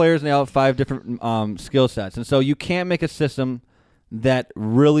 5 different players, and they all have 5 different skill sets, and so you can't make a system that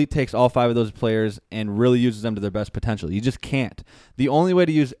really takes all 5 of those players and really uses them to their best potential. You just can't. The only way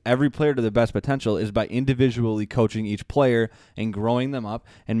to use every player to their best potential is by individually coaching each player and growing them up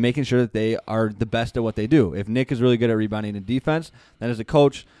and making sure that they are the best at what they do. If Nick is really good at rebounding and defense, then as a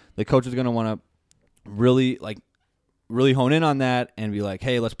coach, the coach is going to want to really hone in on that and be like,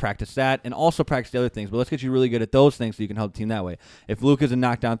 hey, let's practice that and also practice the other things, but let's get you really good at those things so you can help the team that way. If Luke is a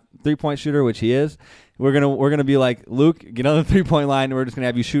knockdown 3-point shooter, which he is, we're gonna be like, Luke, get on the 3-point line and we're just gonna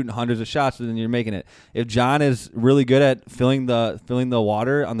have you shooting hundreds of shots and then you're making it. If John is really good at filling the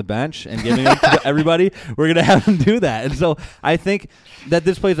water on the bench and giving it to everybody, we're gonna have him do that. And so I think that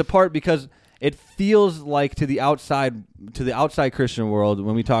this plays a part because it feels like to the outside Christian world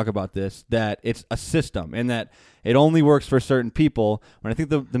when we talk about this that it's a system and that it only works for certain people. When I think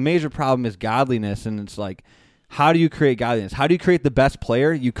the major problem is godliness, and it's like, how do you create godliness? How do you create the best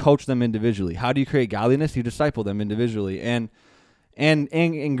player? You coach them individually. How do you create godliness? You disciple them individually and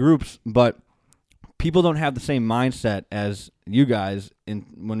in groups. But people don't have the same mindset as you guys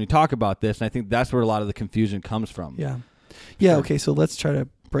when we talk about this, and I think that's where a lot of the confusion comes from. Yeah. Sure. Okay, so let's try to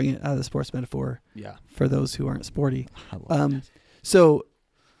bring it out of the sports metaphor. Yeah. For those who aren't sporty. I love it. So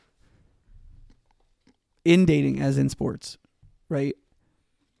in dating, as in sports, right,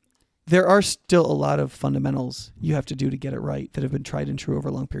 there are still a lot of fundamentals you have to do to get it right that have been tried and true over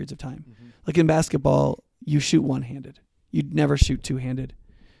long periods of time. Mm-hmm. Like in basketball, you shoot one-handed. You'd never shoot two-handed,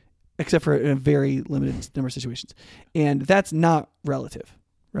 except for in a very limited number of situations. And that's not relative,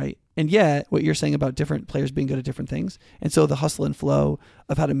 right? And yet, what you're saying about different players being good at different things, and so the hustle and flow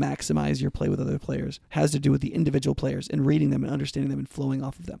of how to maximize your play with other players has to do with the individual players and reading them and understanding them and flowing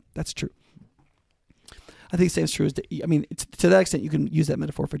off of them. That's true. I think the same is true as, to that extent, you can use that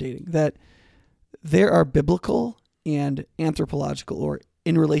metaphor for dating, that there are biblical and anthropological or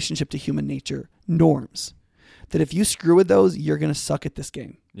in relationship to human nature norms that if you screw with those, you're going to suck at this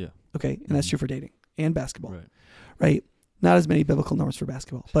game. Yeah. Okay. And that's true for dating and basketball, Right. right? Not as many biblical norms for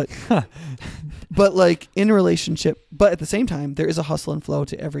basketball, but like in relationship, but at the same time, there is a hustle and flow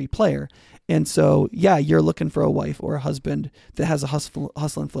to every player. And so, yeah, you're looking for a wife or a husband that has a hustle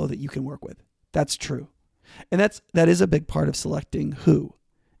and flow that you can work with. That's true. And that is a big part of selecting who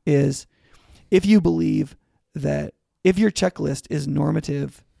is if you believe that if your checklist is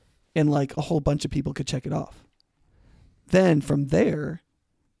normative and like a whole bunch of people could check it off, then from there,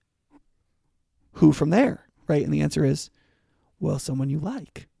 who from there, right? And the answer is, well, someone you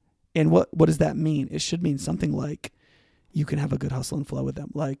like. And what does that mean? It should mean something like you can have a good hustle and flow with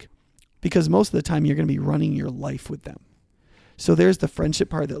them. Like, because most of the time you're going to be running your life with them. So there's the friendship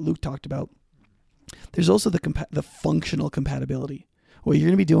part that Luke talked about. There's also the functional compatibility. What you're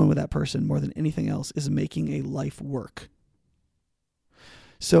going to be doing with that person more than anything else is making a life work.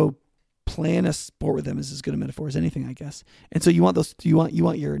 So plan a sport with them is as good a metaphor as anything, I guess. And so you want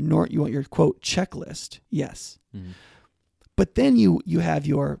your quote checklist. Yes. Mm-hmm. But then you have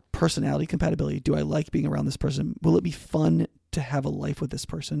your personality compatibility. Do I like being around this person? Will it be fun to have a life with this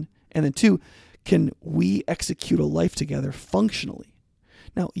person? And then 2, can we execute a life together functionally?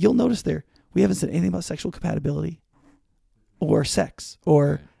 Now, you'll notice there, we haven't said anything about sexual compatibility or sex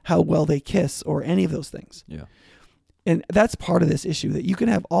or how well they kiss or any of those things. Yeah. And that's part of this issue, that you can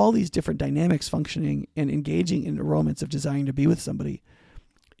have all these different dynamics functioning and engaging in a romance of desiring to be with somebody.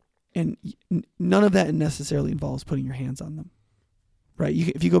 And none of that necessarily involves putting your hands on them, right?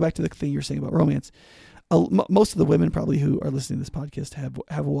 If you go back to the thing you're saying about romance, most of the women probably who are listening to this podcast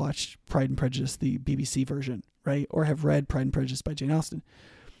have watched Pride and Prejudice, the BBC version, right? Or have read Pride and Prejudice by Jane Austen.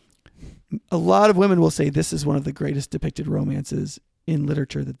 A lot of women will say this is one of the greatest depicted romances in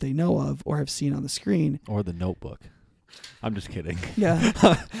literature that they know of or have seen on the screen. Or The Notebook. I'm just kidding. Yeah.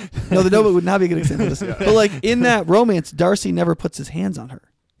 No, The Notebook would not be a good example of this. Yeah. But like in that romance, Darcy never puts his hands on her.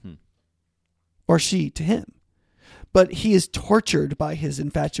 Or she to him. but he is tortured by his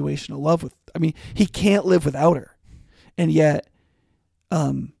infatuation of love with. I mean, he can't live without her, and yet,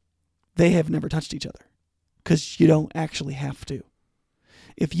 they have never touched each other because you don't actually have to.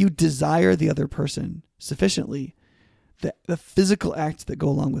 If you desire the other person sufficiently, the physical acts that go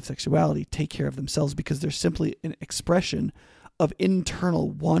along with sexuality take care of themselves because they're simply an expression of internal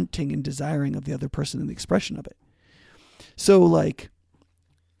wanting and desiring of the other person and the expression of it. So, like,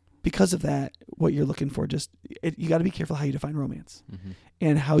 because of that, what you're looking for, you got to be careful how you define romance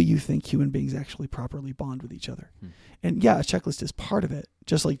and how you think human beings actually properly bond with each other. And yeah, a checklist is part of it,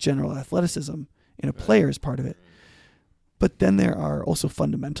 just like general athleticism in a player is part of it. But then there are also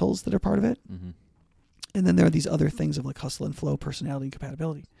fundamentals that are part of it. And then there are these other things of like hustle and flow, personality and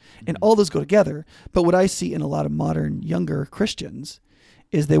compatibility. And all those go together. But what I see in a lot of modern, younger Christians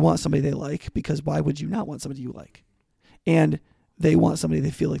is they want somebody they like, because why would you not want somebody you like? And they want somebody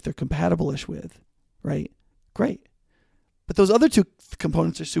they feel like they're compatible-ish with, right? Great. But those other two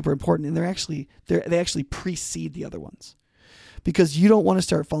components are super important, and they actually precede the other ones. Because you don't want to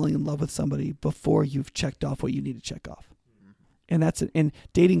start falling in love with somebody before you've checked off what you need to check off. And that's it. And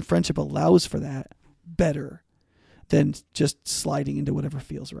dating friendship allows for that better than just sliding into whatever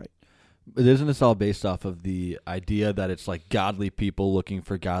feels right. But isn't this all based off of the idea that it's like godly people looking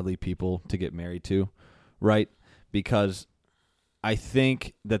for godly people to get married to, right? Because I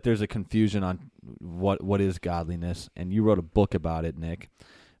think that there's a confusion on what is godliness, and you wrote a book about it, Nick.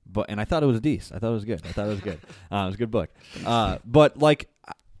 And I thought it was decent. I thought it was good. It was a good book. But like,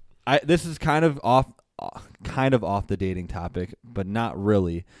 this is kind of off the dating topic, but not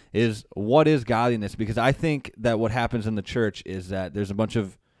really. Is what is godliness? Because I think that what happens in the church is that there's a bunch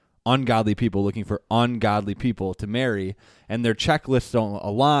of ungodly people looking for ungodly people to marry, and their checklists don't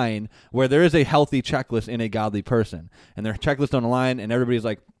align, where there is a healthy checklist in a godly person, and their checklists don't align, and everybody's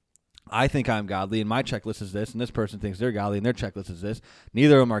like, I think I'm godly, and my checklist is this, and this person thinks they're godly, and their checklist is this.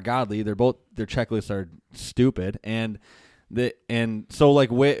 Neither of them are godly. Their checklists are stupid, and so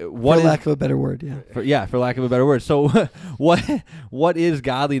like what for lack of a better word, yeah. For lack of a better word. So what is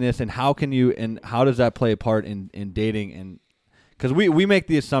godliness, and how does that play a part in dating? And because we make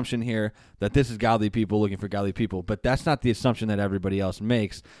the assumption here that this is godly people looking for godly people, but that's not the assumption that everybody else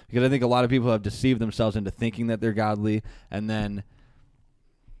makes, because I think a lot of people have deceived themselves into thinking that they're godly, and then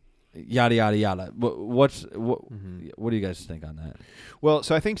yada yada yada. What do you guys think on that? Well,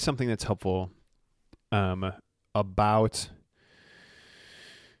 so I think something that's helpful about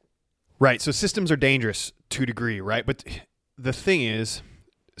right. So systems are dangerous to a degree, right? But the thing is,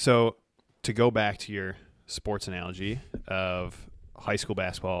 so to go back to your sports analogy of high school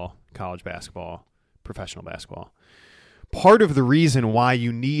basketball, college basketball, professional basketball, part of the reason why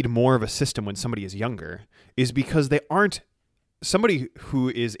you need more of a system when somebody is younger is because somebody who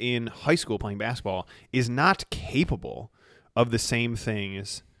is in high school playing basketball is not capable of the same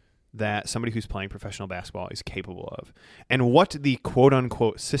things that somebody who's playing professional basketball is capable of. And what the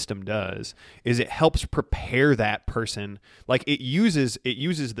quote-unquote system does is it helps prepare that person. Like it uses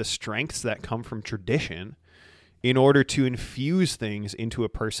the strengths that come from tradition in order to infuse things into a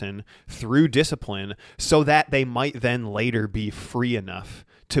person through discipline, so that they might then later be free enough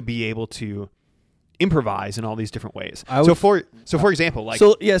to be able to improvise in all these different ways. For example, like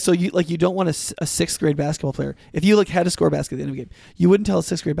you don't want a sixth grade basketball player. If you had to score a basket at the end of a game, you wouldn't tell a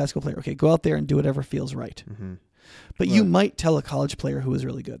sixth grade basketball player, okay, go out there and do whatever feels right. But you might tell a college player who is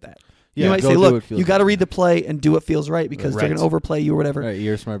really good at that. You might say, look, you got to read the play and do what feels right, because they're going to overplay you or whatever. Right,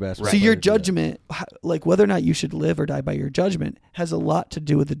 you're a smart basketball. So your judgment, like whether or not you should live or die by your judgment, has a lot to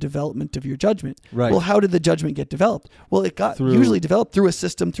do with the development of your judgment. Right. Well, how did the judgment get developed? Well, it got usually developed through a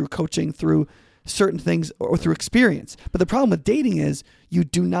system, through coaching, through certain things, or through experience. But the problem with dating is you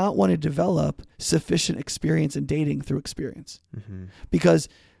do not want to develop sufficient experience in dating through experience. Because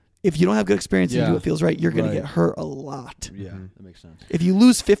if you don't have good experience and you do what feels right, you're going to get hurt a lot. Yeah, that makes sense. If you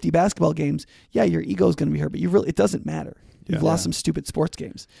lose 50 basketball games, your ego is going to be hurt, but it doesn't matter. You've lost some stupid sports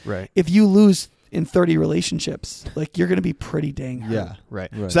games. Right. If you lose in 30 relationships, you're going to be pretty dang hurt. Yeah, right.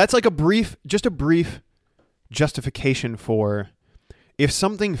 So that's like a brief justification for if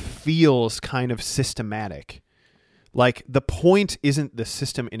something feels kind of systematic. Like the point isn't the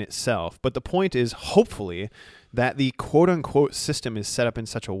system in itself, but the point is hopefully that the quote-unquote system is set up in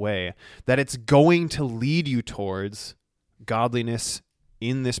such a way that it's going to lead you towards godliness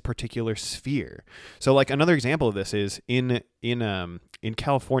in this particular sphere. So like another example of this is in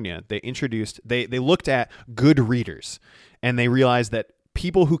California, they looked at good readers, and they realized that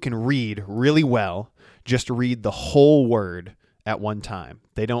people who can read really well just read the whole word at one time.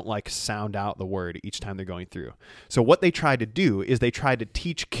 They don't like sound out the word each time they're going through. So what they tried to do is they tried to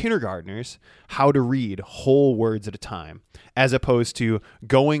teach kindergartners how to read whole words at a time, as opposed to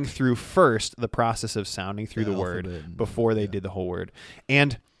going through first the process of sounding through the word before they did the whole word.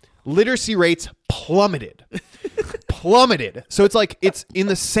 And literacy rates plummeted. So it's like, it's in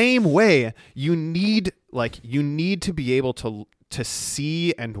the same way you need to be able to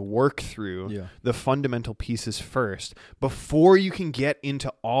see and work through the fundamental pieces first before you can get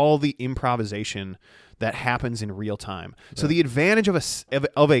into all the improvisation that happens in real time. Right. So the advantage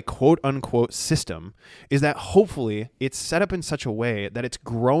of a quote unquote system is that hopefully it's set up in such a way that it's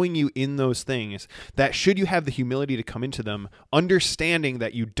growing you in those things that, should you have the humility to come into them, understanding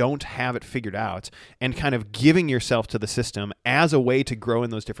that you don't have it figured out and kind of giving yourself to the system as a way to grow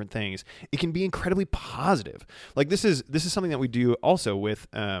in those different things, it can be incredibly positive. Like this is something that we do also with,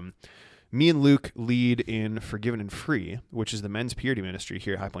 me and Luke lead in Forgiven and Free, which is the men's purity ministry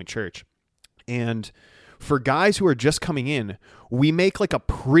here at High Point Church. And for guys who are just coming in, we make like a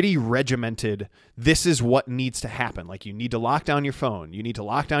pretty regimented, this is what needs to happen. Like, you need to lock down your phone. You need to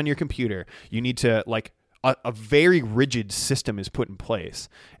lock down your computer. You need to, like, a very rigid system is put in place.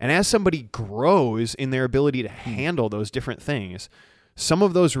 And as somebody grows in their ability to handle those different things, some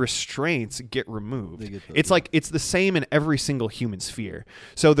of those restraints get removed. It's the same in every single human sphere.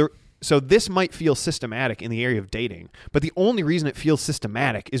 So this might feel systematic in the area of dating, but the only reason it feels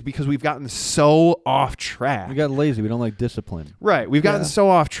systematic is because we've gotten so off track. We got lazy. We don't like discipline. Right. We've gotten so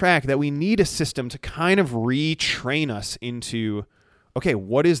off track that we need a system to kind of retrain us into, okay,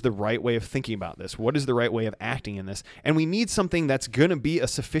 what is the right way of thinking about this? What is the right way of acting in this? And we need something that's going to be a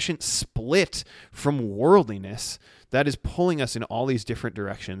sufficient split from worldliness that is pulling us in all these different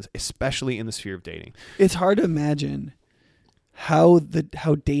directions, especially in the sphere of dating. It's hard to imagine how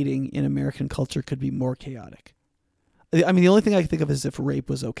dating in American culture could be more chaotic. I mean, the only thing I can think of is if rape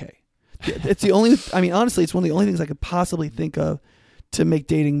was okay. It's the only, I mean, honestly, it's one of the only things I could possibly think of to make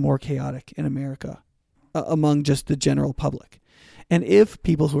dating more chaotic in America among just the general public. And if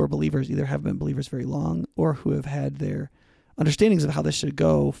people who are believers either have been believers very long or who have had their understandings of how this should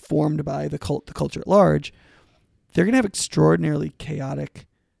go formed by the culture at large, they're going to have extraordinarily chaotic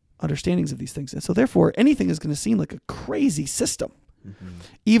understandings of these things. And so therefore anything is going to seem like a crazy system,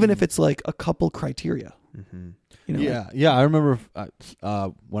 even if it's like a couple criteria. You know, yeah. I remember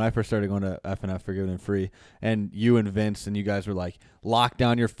when I first started going to FNF, Forgiven and Free, and you and Vince and you guys were like, lock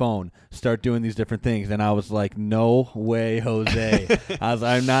down your phone, start doing these different things, and I was like, no way, Jose.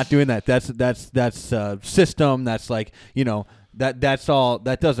 I'm not doing that. That's system. That's like, you know, that's all.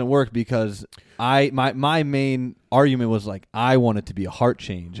 That doesn't work because my main argument was like, I want it to be a heart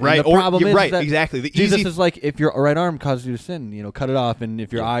change. And right. the problem is right. that Exactly. Jesus is like, if your right arm causes you to sin, you know, cut it off, and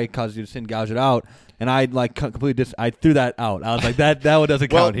if your eye causes you to sin, gouge it out. And I like completely I threw that out. I was like, that one doesn't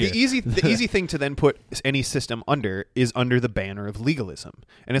count here. The easy thing to then put any system under is under the banner of legalism,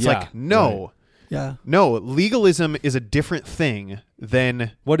 and it's like, no. Right. Yeah. No, legalism is a different thing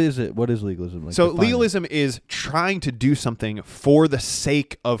than... What is it? What is legalism? Like, so legalism is trying to do something for the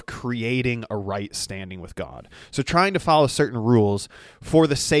sake of creating a right standing with God. So trying to follow certain rules for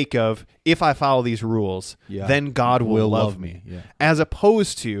the sake of, if I follow these rules, then God will love me. Yeah. As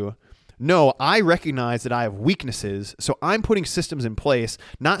opposed to, no, I recognize that I have weaknesses, so I'm putting systems in place,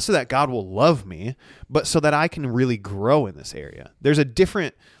 not so that God will love me, but so that I can really grow in this area. There's a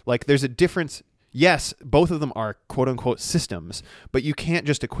difference. Yes, both of them are quote-unquote systems, but you can't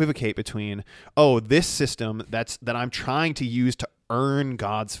just equivocate between, this system that I'm trying to use to earn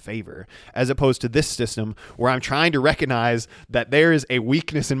God's favor, as opposed to this system where I'm trying to recognize that there is a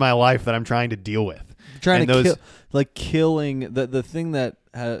weakness in my life that I'm trying to deal with. Killing the thing that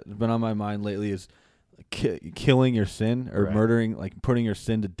has been on my mind lately is killing your sin or murdering, like putting your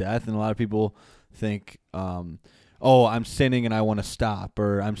sin to death. And a lot of people think, I'm sinning and I want to stop,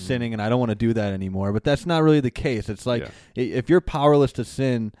 or I'm sinning and I don't want to do that anymore. But that's not really the case. It's like if you're powerless to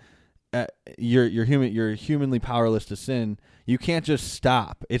sin, you're humanly powerless to sin. You can't just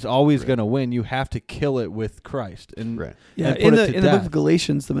stop. It's always going to win. You have to kill it with Christ. And in the book of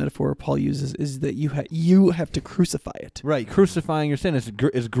Galatians, the metaphor Paul uses is that you have to crucify it. Right, crucifying your sin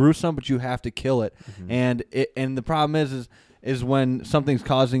is gruesome, but you have to kill it. And the problem is when something's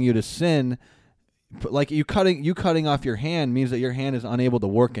causing you to sin. Like you cutting off your hand means that your hand is unable to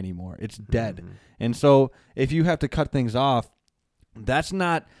work anymore. It's dead. And so if you have to cut things off, that's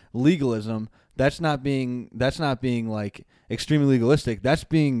not legalism. That's not being like extremely legalistic. That's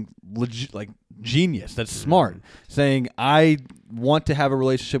being like genius. That's smart. Saying, I want to have a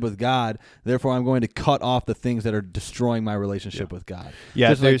relationship with God, therefore I'm going to cut off the things that are destroying my relationship with God.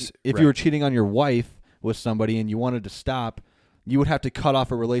 Yeah, if you were cheating on your wife with somebody and you wanted to stop, you would have to cut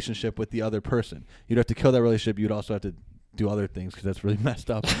off a relationship with the other person. You'd have to kill that relationship. You'd also have to do other things because that's really messed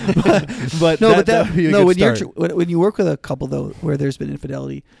up. but No, that would be a no. good When start. when you work with a couple though where there's been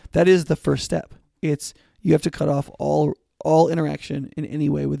infidelity, that is the first step. It's you have to cut off all interaction in any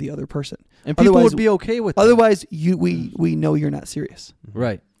way with the other person. And people Otherwise- would be okay with that. Otherwise, we know you're not serious.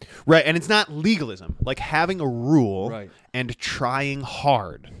 Right. Right, and it's not legalism. Like having a rule Right. and trying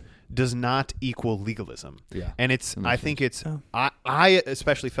hard does not equal legalism. Yeah. And it's That I makes think sense. it's I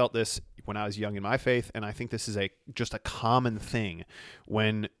especially felt this when I was young in my faith, and I think this is just a common thing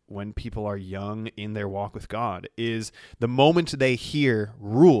when people are young in their walk with God, is the moment they hear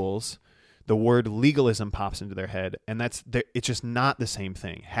rules, the word legalism pops into their head, and it's just not the same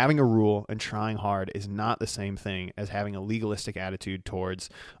thing. Having a rule and trying hard is not the same thing as having a legalistic attitude towards,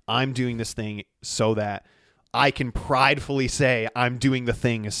 I'm doing this thing so that I can pridefully say I'm doing the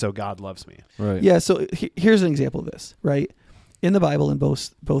thing so God loves me. Right. Yeah. So here's an example of this. Right in the Bible, in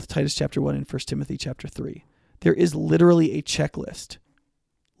both Titus chapter 1 and 1 Timothy chapter 3, there is literally a checklist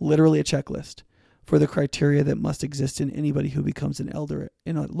for the criteria that must exist in anybody who becomes an elder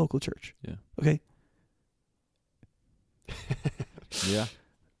in a local church. Yeah. Okay. Yeah.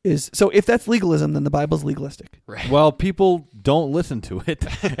 So if that's legalism, then the Bible's legalistic. Right. Well, people don't listen to it,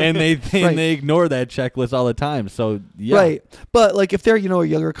 and they Right. they ignore that checklist all the time. So yeah. Right. But like if they're, a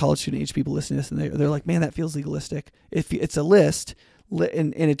younger college student age people listening to this and they're like, man, that feels legalistic. If it's a list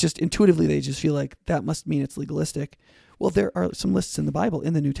and it just intuitively, they just feel like that must mean it's legalistic. Well, there are some lists in the Bible,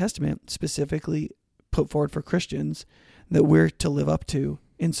 in the New Testament, specifically put forward for Christians that we're to live up to.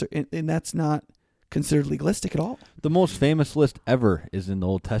 And that's not considered legalistic at all. The most famous list ever is in the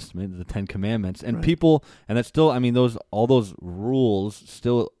Old Testament, the Ten Commandments, and Right. people, and that's still, I mean, all those rules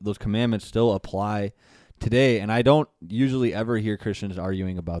still, those commandments still apply today. And I don't usually ever hear Christians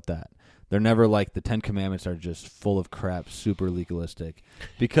arguing about that. They're never like the Ten Commandments are just full of crap, super legalistic,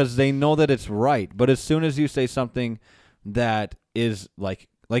 because they know that it's right. But as soon as you say something that is like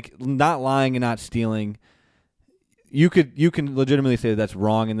not lying and not stealing, you can legitimately say that's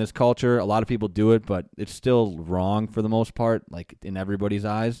wrong in this culture. A lot of people do it, but it's still wrong for the most part, like in everybody's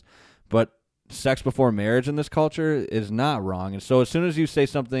eyes. But sex before marriage in this culture is not wrong. And so as soon as you say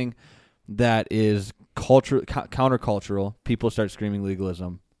something that is countercultural, people start screaming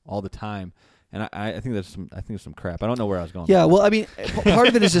legalism all the time. And I think that's some crap. I don't know where I was going. Yeah. Well, I mean, part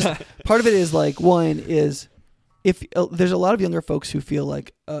of it is like, one is, if there's a lot of younger folks who feel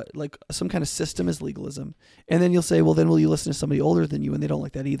like some kind of system is legalism, and then you'll say, well, then will you listen to somebody older than you? And they don't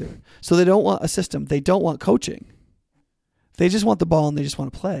like that either. So they don't want a system. They don't want coaching. They just want the ball and they just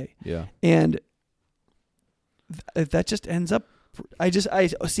want to play. Yeah. And that just ends up. I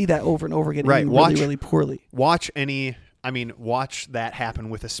see that over and over again. Right. Really, really poorly. Watch that happen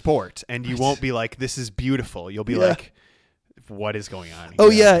with a sport, and you won't be like, this is beautiful. You'll be Yeah. like, what is going on here? Oh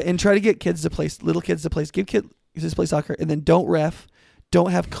yeah, and try to get little kids to play. Give kids to play soccer, and then don't ref.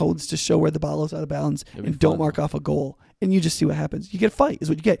 Don't have codes to show where the ball is out of bounds, It'd be and don't fun. mark off a goal. And you just see what happens. You get a fight, is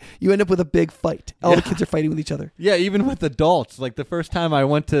what you get. You end up with a big fight. All the kids are fighting with each other. Yeah, even with adults. Like the first time I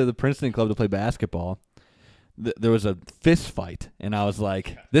went to the Princeton Club to play basketball, there was a fist fight, and I was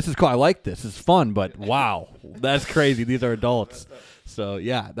like, "This is cool. I like this. It's fun." But wow, that's crazy. These are adults. So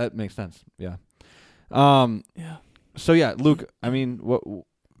yeah, that makes sense. Yeah. Yeah. So yeah, Luke. I mean,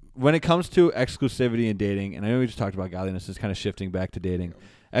 when it comes to exclusivity and dating, and I know we just talked about godliness, is kind of shifting back to dating,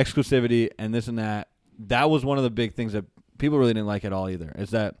 exclusivity and this and that. That was one of the big things that people really didn't like at all either. Is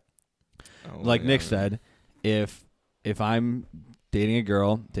that, like Nick said, if I'm dating a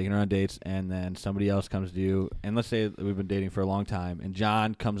girl, taking her on dates, and then somebody else comes to you, and let's say we've been dating for a long time, and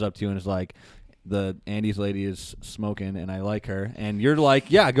John comes up to you and is like, the Andy's lady is smoking, and I like her, and you're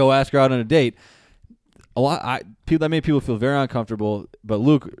like, yeah, go ask her out on a date. That made people feel very uncomfortable. But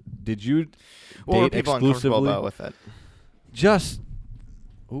Luke, did you What were date people uncomfortable exclusively? about with it?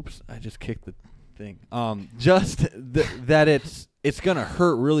 Oops, I just kicked the thing. That it's gonna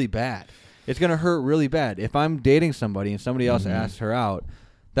hurt really bad. It's gonna hurt really bad if I'm dating somebody and somebody else asks her out.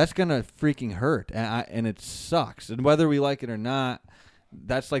 That's gonna freaking hurt, and it sucks. And whether we like it or not,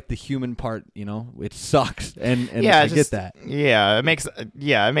 that's like the human part. It sucks, and I get that. Yeah, it makes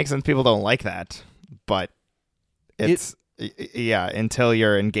sense. People don't like that, but it's until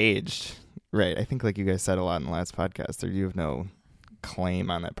you're engaged, right? I think like you guys said a lot in the last podcast, you have no claim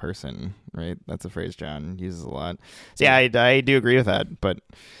on that person, right? That's a phrase John uses a lot. So yeah, I do agree with that, but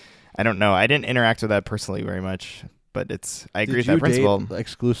I don't know. I didn't interact with that personally very much, but I agree with that principle. Did you date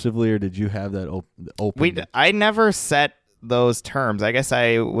exclusively, or did you have that open? I never set those terms. I guess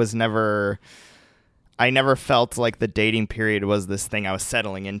I never felt like the dating period was this thing I was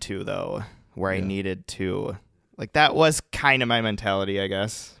settling into, though, where I needed to Like that was kind of my mentality, I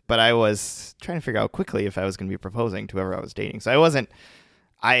guess. But I was trying to figure out quickly if I was going to be proposing to whoever I was dating. So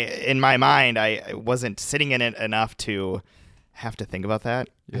in my mind, I wasn't sitting in it enough to have to think about that,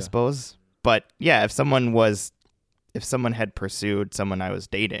 I suppose. But yeah, if someone had pursued someone I was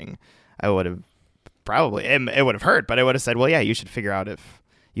dating, I would have probably, it would have hurt, but I would have said, well, yeah, you should figure out if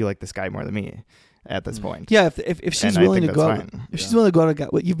you like this guy more than me at this point. Yeah, if she's And I willing to think go that's out, fine. if she's willing to go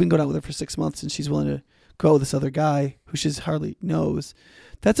out, you've been going out with her for 6 months, and she's willing to go out with this other guy who she hardly knows,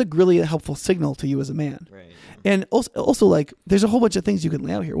 that's a really helpful signal to you as a man. Right. And also, like, there's a whole bunch of things you can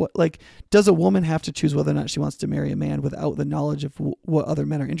lay out here. What, like, does a woman have to choose whether or not she wants to marry a man without the knowledge of what other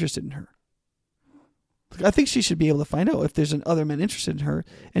men are interested in her? Like, I think she should be able to find out if there's other men interested in her,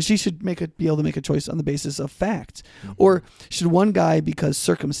 and she should be able to make a choice on the basis of fact. Mm-hmm. Or should one guy, because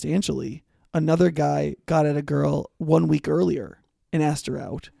circumstantially another guy got at a girl 1 week earlier and asked her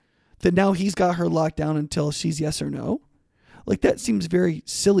out, that now he's got her locked down until she's yes or no? Like, that seems very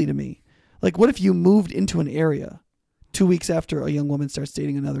silly to me. Like, what if you moved into an area 2 weeks after a young woman starts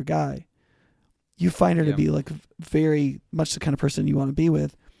dating another guy? You find her to be, like, very much the kind of person you want to be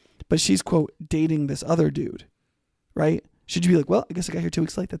with, but she's, quote, dating this other dude, right? Should you be like, well, I guess I got here 2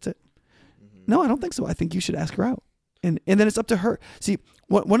 weeks late, that's it? Mm-hmm. No, I don't think so. I think you should ask her out. And then it's up to her. See,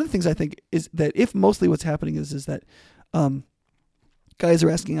 one of the things I think is that if mostly what's happening is that guys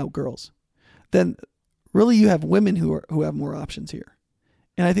are asking out girls, then really you have women who have more options here.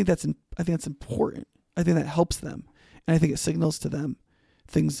 And I think that's important. I think that helps them. And I think it signals to them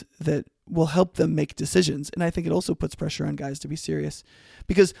things that will help them make decisions. And I think it also puts pressure on guys to be serious.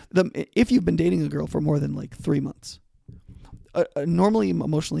 Because if you've been dating a girl for more than like 3 months, a normally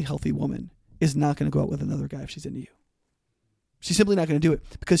emotionally healthy woman is not going to go out with another guy if she's into you. She's simply not going to do it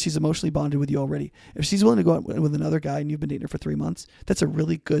because she's emotionally bonded with you already. If she's willing to go out with another guy and you've been dating her for 3 months, that's a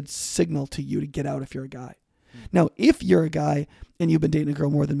really good signal to you to get out if you're a guy. Now, if you're a guy and you've been dating a girl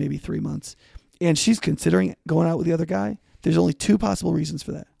more than maybe 3 months and she's considering going out with the other guy, there's only two possible reasons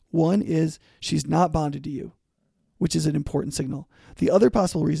for that. One is she's not bonded to you, which is an important signal. The other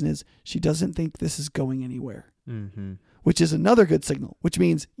possible reason is she doesn't think this is going anywhere, which is another good signal, which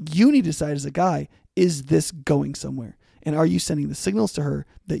means you need to decide as a guy, is this going somewhere? And are you sending the signals to her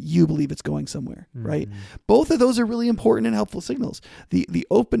that you believe it's going somewhere, right? Both of those are really important and helpful signals. The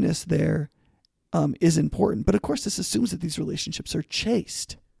openness there is important. But of course, this assumes that these relationships are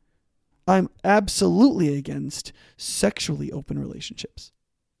chaste. I'm absolutely against sexually open relationships.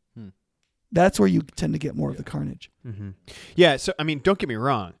 That's where you tend to get more of the carnage. Yeah, so, I mean, don't get me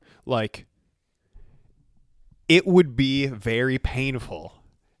wrong. Like, it would be very painful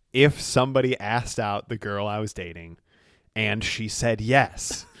if somebody asked out the girl I was dating and she said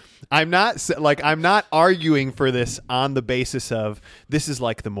yes. I'm not arguing for this on the basis of this is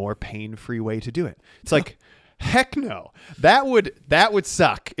like the more pain-free way to do it. It's like, heck no. That would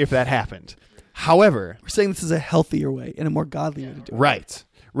suck if that happened. However, We're saying this is a healthier way and a more godly way to do it.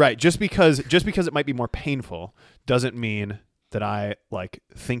 Right. Just because it might be more painful doesn't mean that I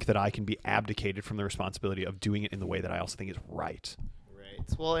think that I can be abdicated from the responsibility of doing it in the way that I also think is right.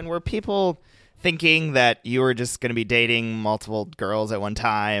 Right. Well, and were people thinking that you were just going to be dating multiple girls at one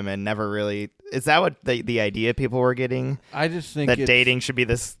time and never really... Is that what the idea people were getting? I just think that dating should be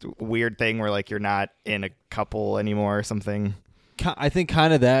this weird thing where like you're not in a couple anymore or something. I think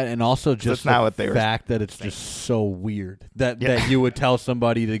kind of that, and also just not the what they were fact that it's just so weird that you would tell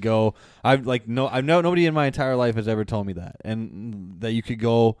somebody to go. Nobody in my entire life has ever told me that, and that you could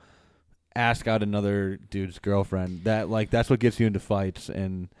go ask out another dude's girlfriend. That's what gets you into fights,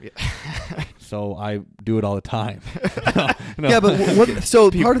 and so I do it all the time. No. Yeah, but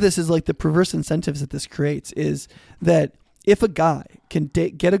part of this is like the perverse incentives that this creates is that if a guy can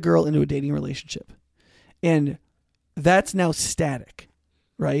get a girl into a dating relationship, and that's now static,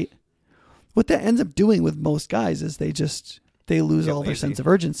 right? What that ends up doing with most guys is they lose all their sense of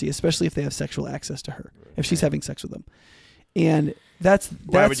urgency, especially if they have sexual access to her, if she's having sex with them. And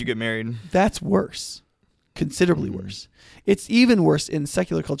why would you get married? That's worse, considerably worse. It's even worse in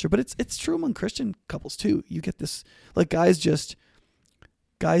secular culture, but it's true among Christian couples too. You get this, like, guys just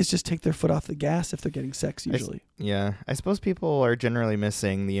take their foot off the gas if they're getting sex usually. I suppose people are generally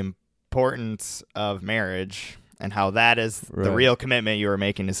missing the importance of marriage and how that is the real commitment you are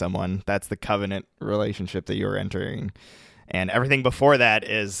making to someone. That's the covenant relationship that you're entering. And everything before that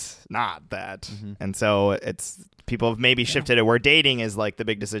is not that. And so people have maybe shifted it where dating is like the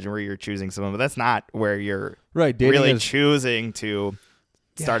big decision where you're choosing someone, but that's not where you're really choosing to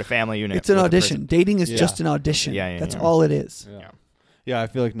start a family unit. It's an audition. Dating is just an audition. That's all it is. Yeah, I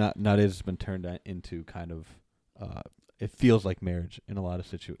feel like not it has been turned into kind of it feels like marriage in a lot of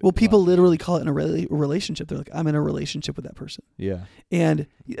situations. Well, people literally call it in a relationship. They're like, I'm in a relationship with that person. Yeah. And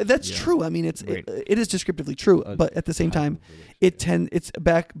that's Yeah. true. I mean, Right. it is descriptively true, but at the same time, it's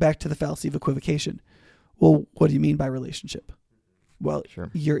back to the fallacy of equivocation. Well, what do you mean by relationship? Well, Sure.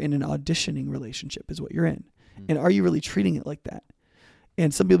 you're in an auditioning relationship is what you're in. Mm. And are you really treating it like that?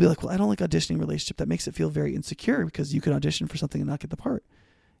 And some people be like, well, I don't like auditioning relationship. That makes it feel very insecure because you can audition for something and not get the part.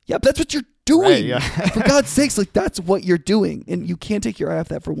 Yeah, but that's what you're doing. Right, yeah. For God's sakes, like that's what you're doing. And you can't take your eye off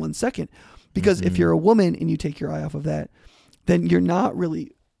that for 1 second. Because if you're a woman and you take your eye off of that, then you're not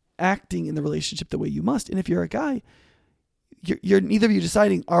really acting in the relationship the way you must. And if you're a guy, you're neither of you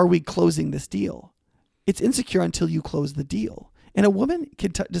deciding, are we closing this deal? It's insecure until you close the deal. And a woman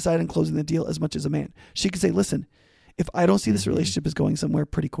can decide on closing the deal as much as a man. She can say, listen, if I don't see this relationship is going somewhere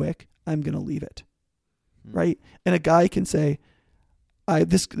pretty quick, I'm going to leave it. Right? And a guy can say,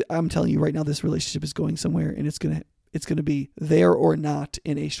 I'm telling you right now, this relationship is going somewhere and it's going to be there or not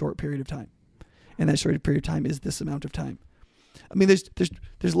in a short period of time. And that short period of time is this amount of time. I mean,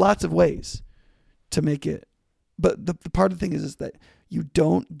 there's lots of ways to make it. But the part of the thing is that you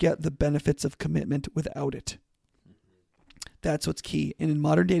don't get the benefits of commitment without it. That's what's key. And in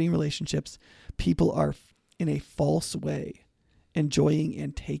modern dating relationships, people are in a false way enjoying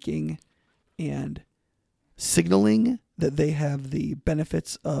and taking and signaling that they have the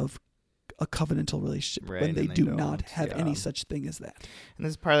benefits of a covenantal relationship Right, when they and they do don't. not have Yeah. any such thing as that. And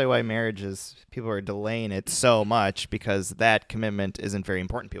this is partly why people are delaying it so much, because that commitment isn't very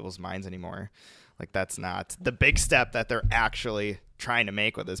important in people's minds anymore. Like, that's not the big step that they're actually trying to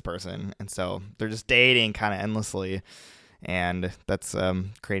make with this person. And so they're just dating kind of endlessly. And that's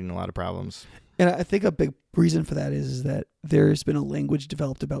creating a lot of problems. And I think a big reason for that is that there's been a language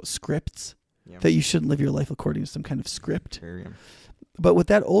developed about scripts, Yeah. that you shouldn't live your life according to some kind of script. Sure, yeah. But what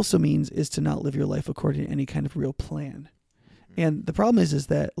that also means is to not live your life according to any kind of real plan. And the problem is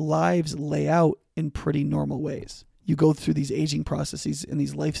that lives lay out in pretty normal ways. You go through these aging processes and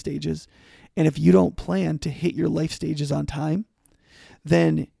these life stages. And if you don't plan to hit your life stages on time,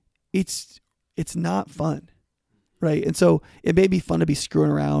 then it's not fun. Right. And so it may be fun to be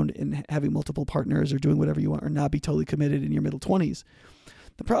screwing around and having multiple partners or doing whatever you want or not be totally committed in your middle 20s.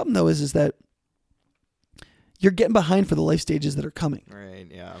 The problem, though, is that you're getting behind for the life stages that are coming. Right,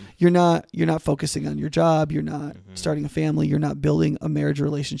 yeah. You're not focusing on your job. You're not starting a family. You're not building a marriage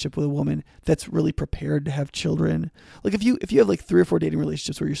relationship with a woman that's really prepared to have children. Like if you have like 3 or 4 dating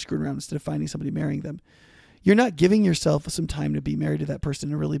relationships where you're screwing around instead of finding somebody, marrying them, you're not giving yourself some time to be married to that person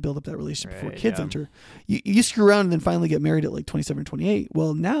and really build up that relationship before Right, kids yeah. enter. You screw around and then finally get married at like 27, 28.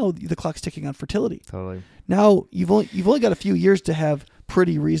 Well, now the clock's ticking on fertility. Totally. Now you've only got a few years to have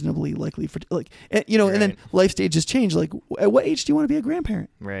pretty reasonably likely for and then Right. life stages change. Like at what age do you want to be a grandparent?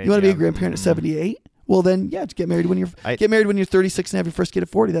 Right. You want to yeah. be a grandparent at 78? Well, then just get married when you're 36 and have your first kid at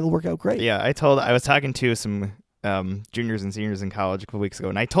 40. That'll work out great. Yeah, I was talking to some juniors and seniors in college a couple weeks ago,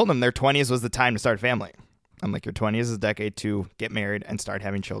 and I told them their 20s was the time to start a family. I'm like, your 20s is a decade to get married and start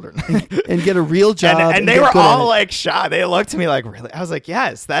having children. And get a real job. and they get were good at all it. like shocked. They looked at me like, really? I was like,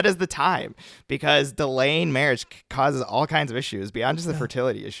 yes, that is the time, because delaying marriage causes all kinds of issues beyond just the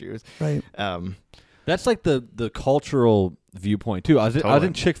fertility issues. Right. That's like the cultural viewpoint too. I was Totally.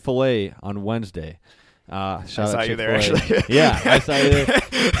 in Chick-fil-A on Wednesday. Shout saw out you there, Chick-fil-A. actually. Yeah, I saw you there.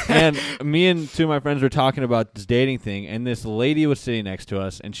 And me and 2 of my friends were talking about this dating thing, and this lady was sitting next to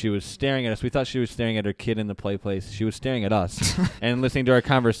us, and she was staring at us. We thought she was staring at her kid in the play place. She was staring at us and listening to our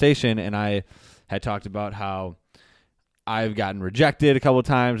conversation, and I had talked about how I've gotten rejected a couple of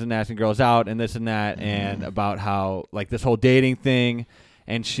times and asking girls out and this and that, and about how like this whole dating thing.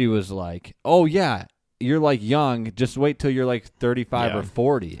 And she was like, oh yeah, you're like young, just wait till you're like 35 Yeah. or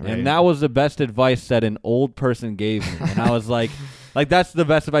 40. Right. And that was the best advice that an old person gave me. And I was like that's the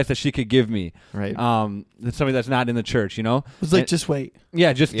best advice that she could give me. Right. That's somebody that's not in the church, you know? It was like, And- just wait.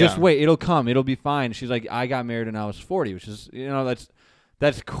 yeah, just Yeah. wait, it'll come, it'll be fine. She's like, I got married when I was 40, which is,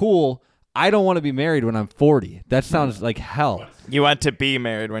 that's cool. I don't want to be married when I'm 40. That sounds like hell. You want to be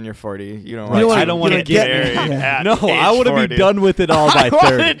married when you're 40. You don't. You want don't I don't want to you get don't married. married. Yeah. At No, age I want to 40. be done with it all by I want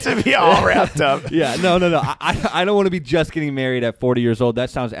 30. it to be all wrapped up. Yeah, no. I don't want to be just getting married at 40 years old. That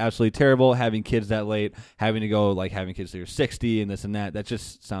sounds absolutely terrible. Having kids that late, having to go like having kids till you're 60 and this and that. That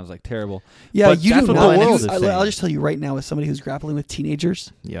just sounds like terrible. Yeah, But you that's do what not. the world and is I'll saying. just tell you right now, as somebody who's grappling with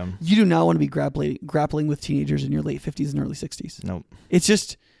teenagers, Yeah. you do not want to be grappling with teenagers in your late 50s and early 60s. Nope.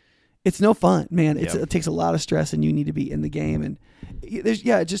 It's no fun, man. Yeah. It takes a lot of stress, and you need to be in the game. And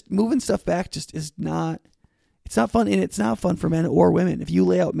just moving stuff back just is not. It's not fun, and it's not fun for men or women. If you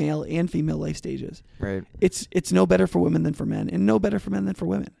lay out male and female life stages, Right. it's no better for women than for men, and no better for men than for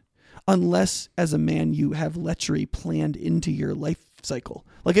women. unless as a man you have lechery planned into your life cycle.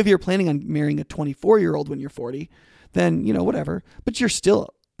 Like if you're planning on marrying a 24-year-old when you're 40, then, whatever. But you're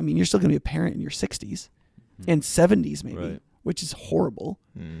still going to be a parent in your 60s and 70s maybe, Right. which is horrible.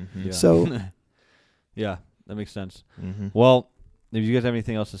 Mm-hmm. Yeah. So Yeah, that makes sense. Mm-hmm. Well, do you guys have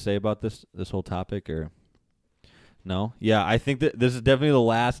anything else to say about this whole topic, or no? Yeah, I think that this is definitely the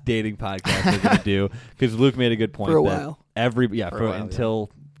last dating podcast we're gonna do, because Luke made a good point for a that while. for a while, until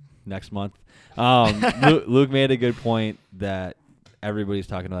next month. Luke made a good point that everybody's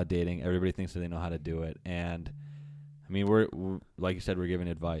talking about dating. Everybody thinks that they know how to do it, and I mean, we're like you said, we're giving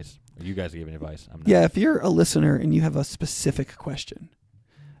advice. You guys are giving advice. I'm not. Yeah, if you're a listener and you have a specific question,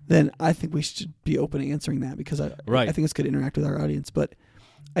 then I think we should be open to answering that, because I think it's good to interact with our audience. But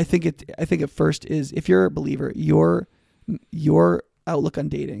I think at first is, if you're a believer, your outlook on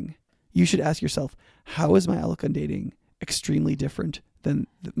dating, you should ask yourself, how is my outlook on dating extremely different than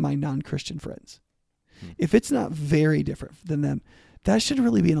my non-Christian friends? If it's not very different than them, that should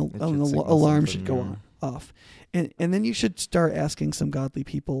really be an alarm should go off. And then you should start asking some godly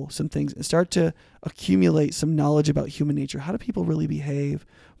people some things and start to accumulate some knowledge about human nature. How do people really behave?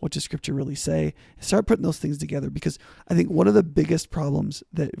 What does Scripture really say? Start putting those things together, because I think one of the biggest problems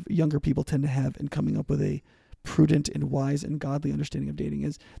that younger people tend to have in coming up with a prudent and wise and godly understanding of dating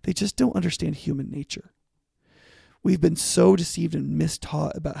is they just don't understand human nature. We've been so deceived and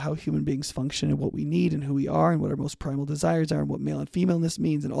mistaught about how human beings function and what we need and who we are and what our most primal desires are and what male and femaleness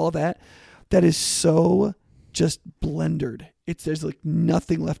means and all of that. That is so just blendered. There's like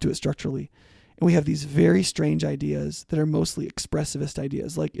nothing left to it structurally. And we have these very strange ideas that are mostly expressivist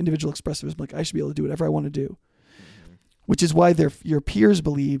ideas, like individual expressivism, like I should be able to do whatever I want to do, which is why your peers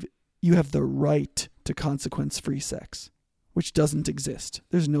believe you have the right to consequence-free sex, which doesn't exist.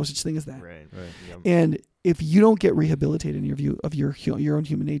 There's no such thing as that. Right. Right. And if you don't get rehabilitated in your view of your own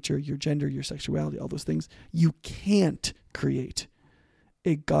human nature, your gender, your sexuality, all those things, you can't create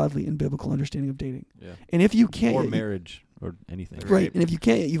a godly and biblical understanding of dating. Yeah. And if you can't, Or marriage or anything. right? And if you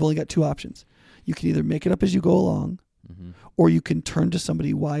can't, you've only got two options. You can either make it up as you go along, Mm-hmm. or you can turn to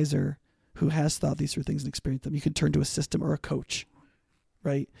somebody wiser who has thought these through things and experienced them. You can turn to a system or a coach,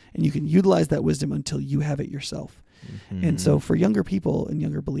 right? And you can utilize that wisdom until you have it yourself. Mm-hmm. And so for younger people and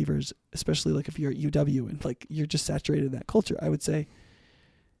younger believers, especially like if you're at UW and like you're just saturated in that culture, I would say,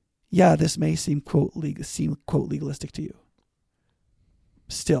 yeah, this may seem quote legalistic to you.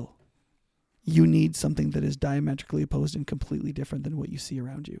 Still, you need something that is diametrically opposed and completely different than what you see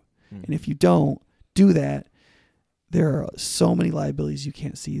around you. Mm-hmm. And if you don't do that, there are so many liabilities you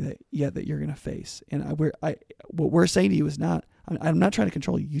can't see that you're going to face. And what we're saying to you is not, I'm not trying to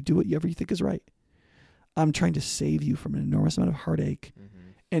control you. You do whatever you think is right. I'm trying to save you from an enormous amount of heartache,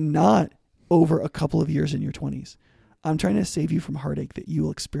 and not over a couple of years in your 20s. I'm trying to save you from heartache that you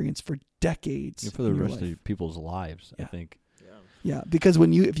will experience for decades. For the in your rest life. of people's lives, I Yeah. think. Yeah, because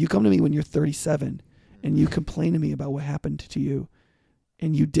if you come to me when you're 37 and you complain to me about what happened to you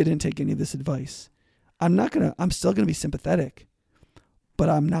and you didn't take any of this advice, I'm still going to be sympathetic, but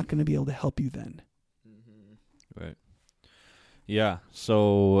I'm not going to be able to help you then. Right. Yeah.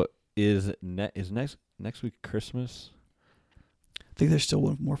 So is next week Christmas? I think there's still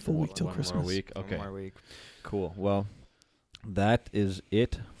one more full week till One Christmas. more week. Okay. 1 more week. Cool. Well, that is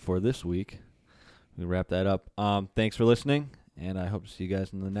it for this week. We wrap that up. Thanks for listening, and I hope to see you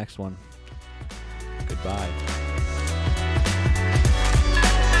guys in the next one. Goodbye.